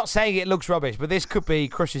know I'm not saying it looks rubbish, but this could be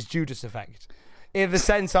Crush's Judas effect, in the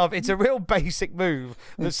sense of it's a real basic move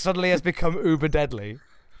that suddenly has become uber deadly.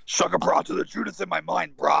 Sugar bra to the Judas in my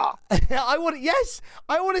mind, brah. I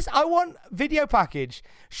want video package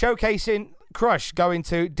showcasing Crush going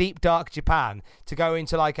to deep dark Japan to go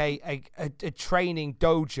into like a training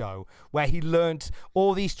dojo where he learned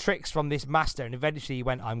all these tricks from this master, and eventually he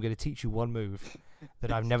went, I'm going to teach you one move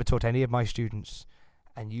that I've never taught any of my students,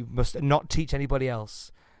 and you must not teach anybody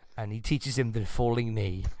else. And he teaches him the falling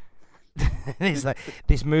knee. And it's like,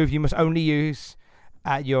 this move you must only use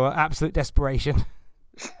at your absolute desperation.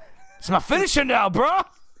 It's my finisher now, bro.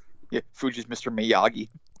 Yeah, Fuji's Mr. Miyagi.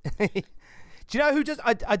 Do you know who does?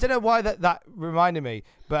 I don't know why that reminded me,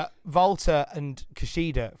 but Volta and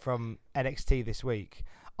Kushida from NXT this week.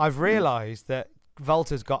 I've realised that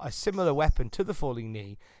Volta's got a similar weapon to the falling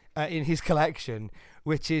knee in his collection,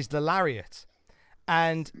 which is the lariat.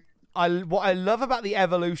 And what I love about the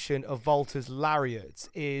evolution of Volta's lariats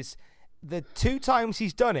is the 2 times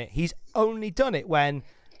he's done it, he's only done it when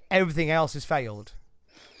everything else has failed.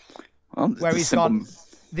 Well, where he's gone,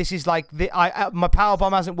 this is like, my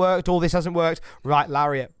powerbomb hasn't worked, all this hasn't worked, right,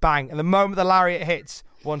 lariat, bang. And the moment the lariat hits,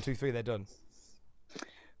 1, 2, 3, they're done.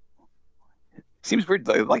 Seems weird,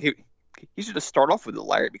 though. Like, he should just start off with the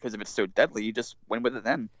lariat because if it's so deadly, you just win with it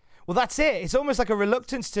then. Well, that's it. It's almost like a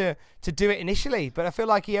reluctance to do it initially, but I feel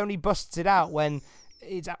like he only busts it out when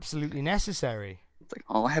it's absolutely necessary. It's like,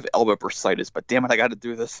 oh, I have elbow bursitis, but damn it, I got to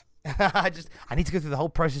do this. I need to go through the whole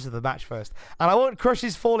process of the match first. And I want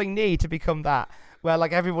Crush's falling knee to become that, where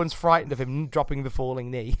like everyone's frightened of him dropping the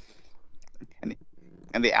falling knee. And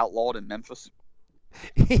And they outlawed in Memphis.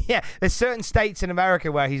 Yeah, there's certain states in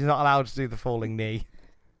America where he's not allowed to do the falling knee.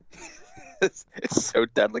 It's so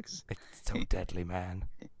deadly. It's so deadly, man.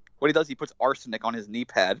 What he does, he puts arsenic on his knee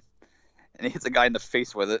pad, and he hits a guy in the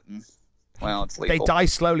face with it, and, well, it's lethal. They die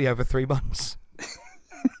slowly over 3 months.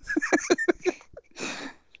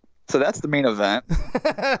 So that's the main event.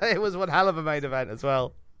 It was one hell of a main event as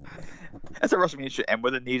well. That's a WrestleMania should end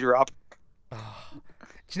with a knee drop. Do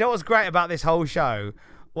you know what's great about this whole show?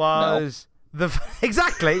 Was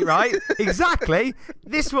exactly right, exactly.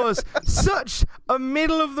 This was such a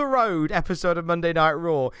middle of the road episode of Monday Night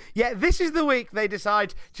Raw. Yet this is the week they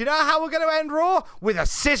decide. Do you know how we're going to end Raw? With a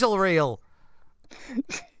sizzle reel.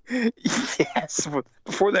 Yes.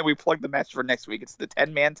 Before that, we plug the match for next week. It's the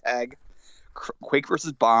 10-man tag. Quake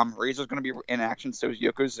versus Bomb. Razor's going to be in action. So is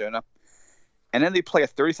Yokozuna. And then they play a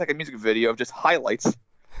 30-second music video of just highlights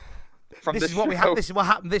from this show. This is what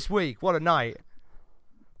happened this week. What a night.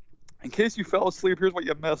 In case you fell asleep, here's what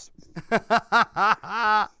you missed.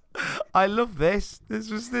 I love this. This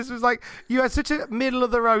was like, you had such a middle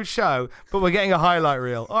of the road show, but we're getting a highlight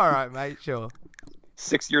reel. All right, mate, sure.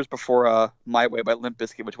 6 years before My Way by Limp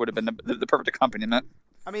Bizkit, which would have been the perfect accompaniment.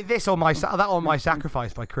 I mean, that or My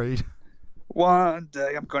Sacrifice by Creed. One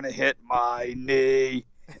day I'm gonna hit my knee,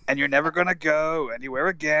 and you're never gonna go anywhere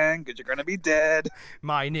again because you're gonna be dead.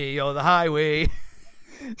 My knee or the highway.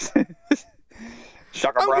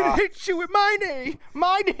 Shaka I'm bra. gonna hit you with my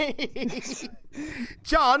knee.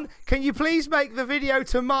 John, can you please make the video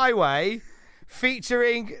to My Way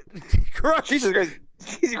featuring Crush? Jesus Christ.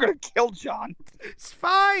 You're gonna kill John. It's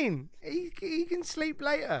fine. He can sleep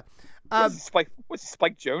later. What's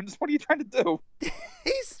Spike Jones? What are you trying to do?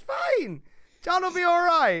 He's fine. John will be all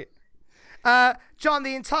right. John,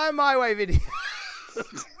 the entire My Way video,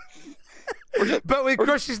 but with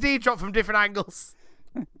Crush's knee drop from different angles.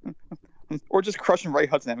 Or just crushing Ray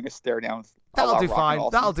Hudson having a stare down. That'll do fine.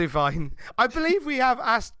 Awesome. That'll do fine. I believe we have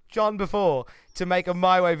asked John before to make a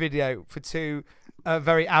My Way video for two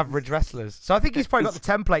very average wrestlers. So I think he's probably got the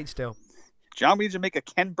template still. John, we need to make a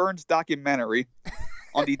Ken Burns documentary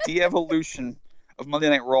on the de-evolution of Monday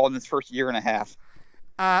Night Raw in its first year and a half.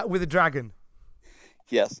 With a dragon.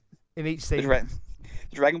 Yes. In each scene. The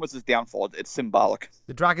dragon was his downfall. It's symbolic.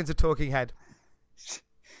 The dragon's a talking head.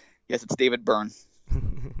 Yes, it's David Byrne.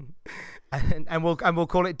 and we'll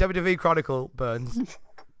call it WWE Chronicle Burns.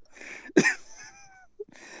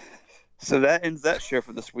 So that ends that show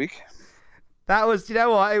for this week. That was, you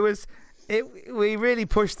know what? We really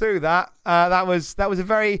pushed through that. That was a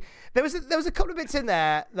very. There was a couple of bits in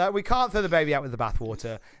there that we can't throw the baby out with the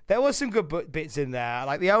bathwater. There was some good bits in there,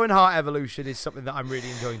 like the Owen Hart evolution is something that I'm really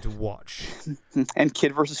enjoying to watch. And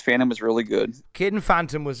Kid versus Phantom was really good. Kid and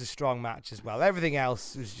Phantom was a strong match as well. Everything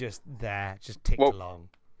else was just there, just ticked along.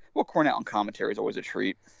 Well, Cornette on commentary is always a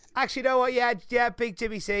treat. Actually, you know what? Yeah, Big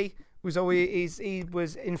Jimmy C was always he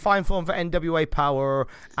was in fine form for NWA Power,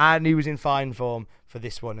 and he was in fine form for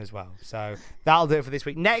this one as well. So that'll do it for this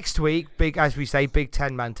week. Next week, big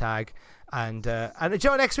 10-man tag, and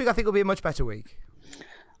Joe, next week I think will be a much better week.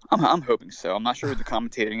 I'm hoping so. I'm not sure who the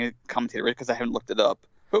commentator is because I haven't looked it up.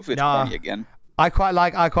 Hopefully it's funny again. I quite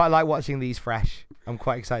like watching these fresh. I'm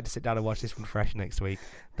quite excited to sit down and watch this one fresh next week.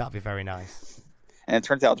 That'll be very nice. And it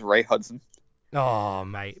turns out it's Ray Hudson. Oh,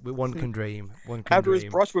 mate, one can dream. After his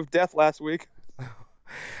brush with death last week.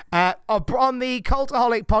 On the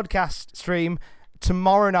Cultaholic podcast stream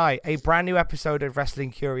tomorrow night, a brand new episode of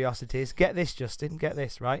Wrestling Curiosities. Get this, Justin. Get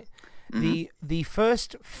this, right? Mm-hmm. The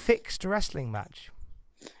first fixed wrestling match.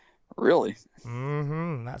 Really?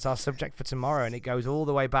 Mm-hmm. That's our subject for tomorrow, and it goes all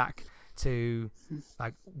the way back to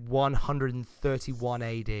like 131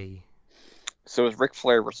 AD. So it's Ric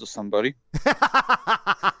Flair versus somebody.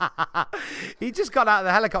 He just got out of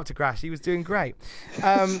the helicopter crash. He was doing great.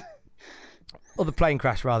 Or the plane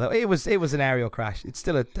crash, rather. It was an aerial crash. It's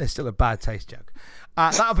still a bad taste joke.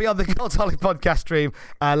 That'll be on the Cultaholic podcast stream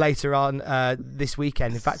later on this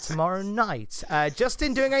weekend. In fact, tomorrow night.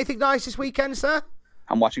 Justin, doing anything nice this weekend, sir?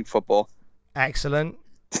 I'm watching football. Excellent.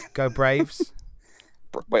 Go Braves.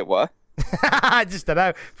 Wait, what? I just don't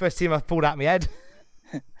know. First team I've pulled out my head.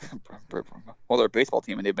 Well, they're a baseball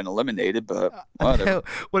team and they've been eliminated, but whatever.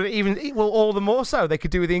 Well, all the more so. They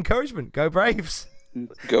could do with the encouragement. Go Braves.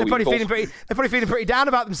 They're probably feeling pretty down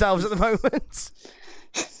about themselves at the moment.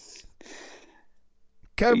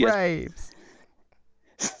 Go Braves.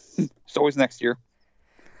 It's always next year.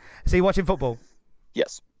 So you watching football?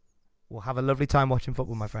 Yes. We'll have a lovely time watching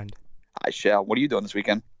football, my friend. I shall. What are you doing this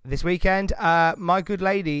weekend? This weekend, my good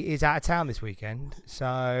lady is out of town this weekend,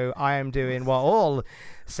 so I am doing what all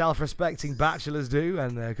self-respecting bachelors do,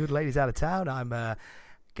 and the good lady's out of town. I'm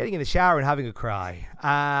getting in the shower and having a cry.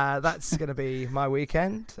 That's going to be my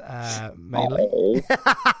weekend, mainly.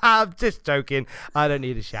 I'm just joking. I don't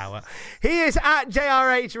need a shower. He is at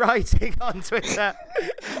JRH Writing on Twitter.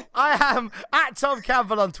 I am at Tom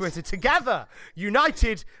Campbell on Twitter. Together,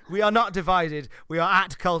 united, we are not divided. We are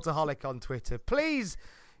at Cultaholic on Twitter. Please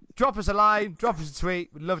drop us a line, drop us a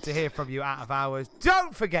tweet. We'd love to hear from you out of hours.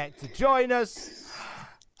 Don't forget to join us.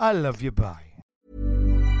 I love you. Bye.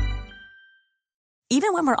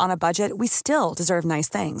 Even when we're on a budget, we still deserve nice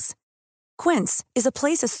things. Quince is a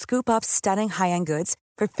place to scoop up stunning high-end goods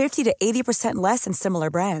for 50 to 80% less than similar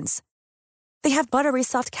brands. They have buttery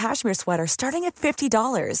soft cashmere sweaters starting at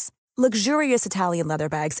 $50, luxurious Italian leather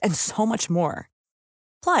bags, and so much more.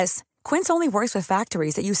 Plus, Quince only works with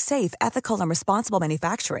factories that use safe, ethical, and responsible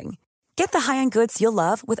manufacturing. Get the high-end goods you'll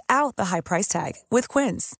love without the high price tag with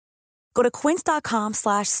Quince. Go to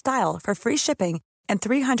quince.com/style for free shipping and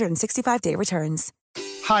 365-day returns.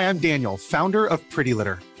 Hi, I'm Daniel, founder of Pretty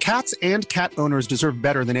Litter. Cats and cat owners deserve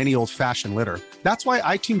better than any old-fashioned litter. That's why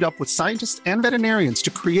I teamed up with scientists and veterinarians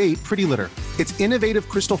to create Pretty Litter. Its innovative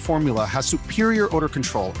crystal formula has superior odor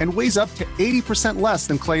control and weighs up to 80% less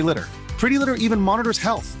than clay litter. Pretty Litter even monitors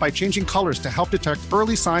health by changing colors to help detect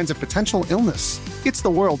early signs of potential illness. It's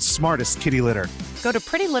the world's smartest kitty litter. Go to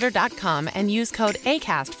prettylitter.com and use code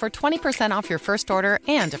ACAST for 20% off your first order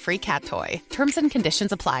and a free cat toy. Terms and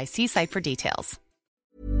conditions apply. See site for details.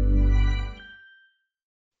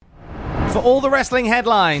 For all the wrestling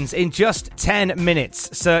headlines in just 10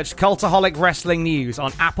 minutes, search Cultaholic Wrestling News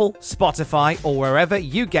on Apple, Spotify, or wherever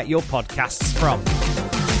you get your podcasts from.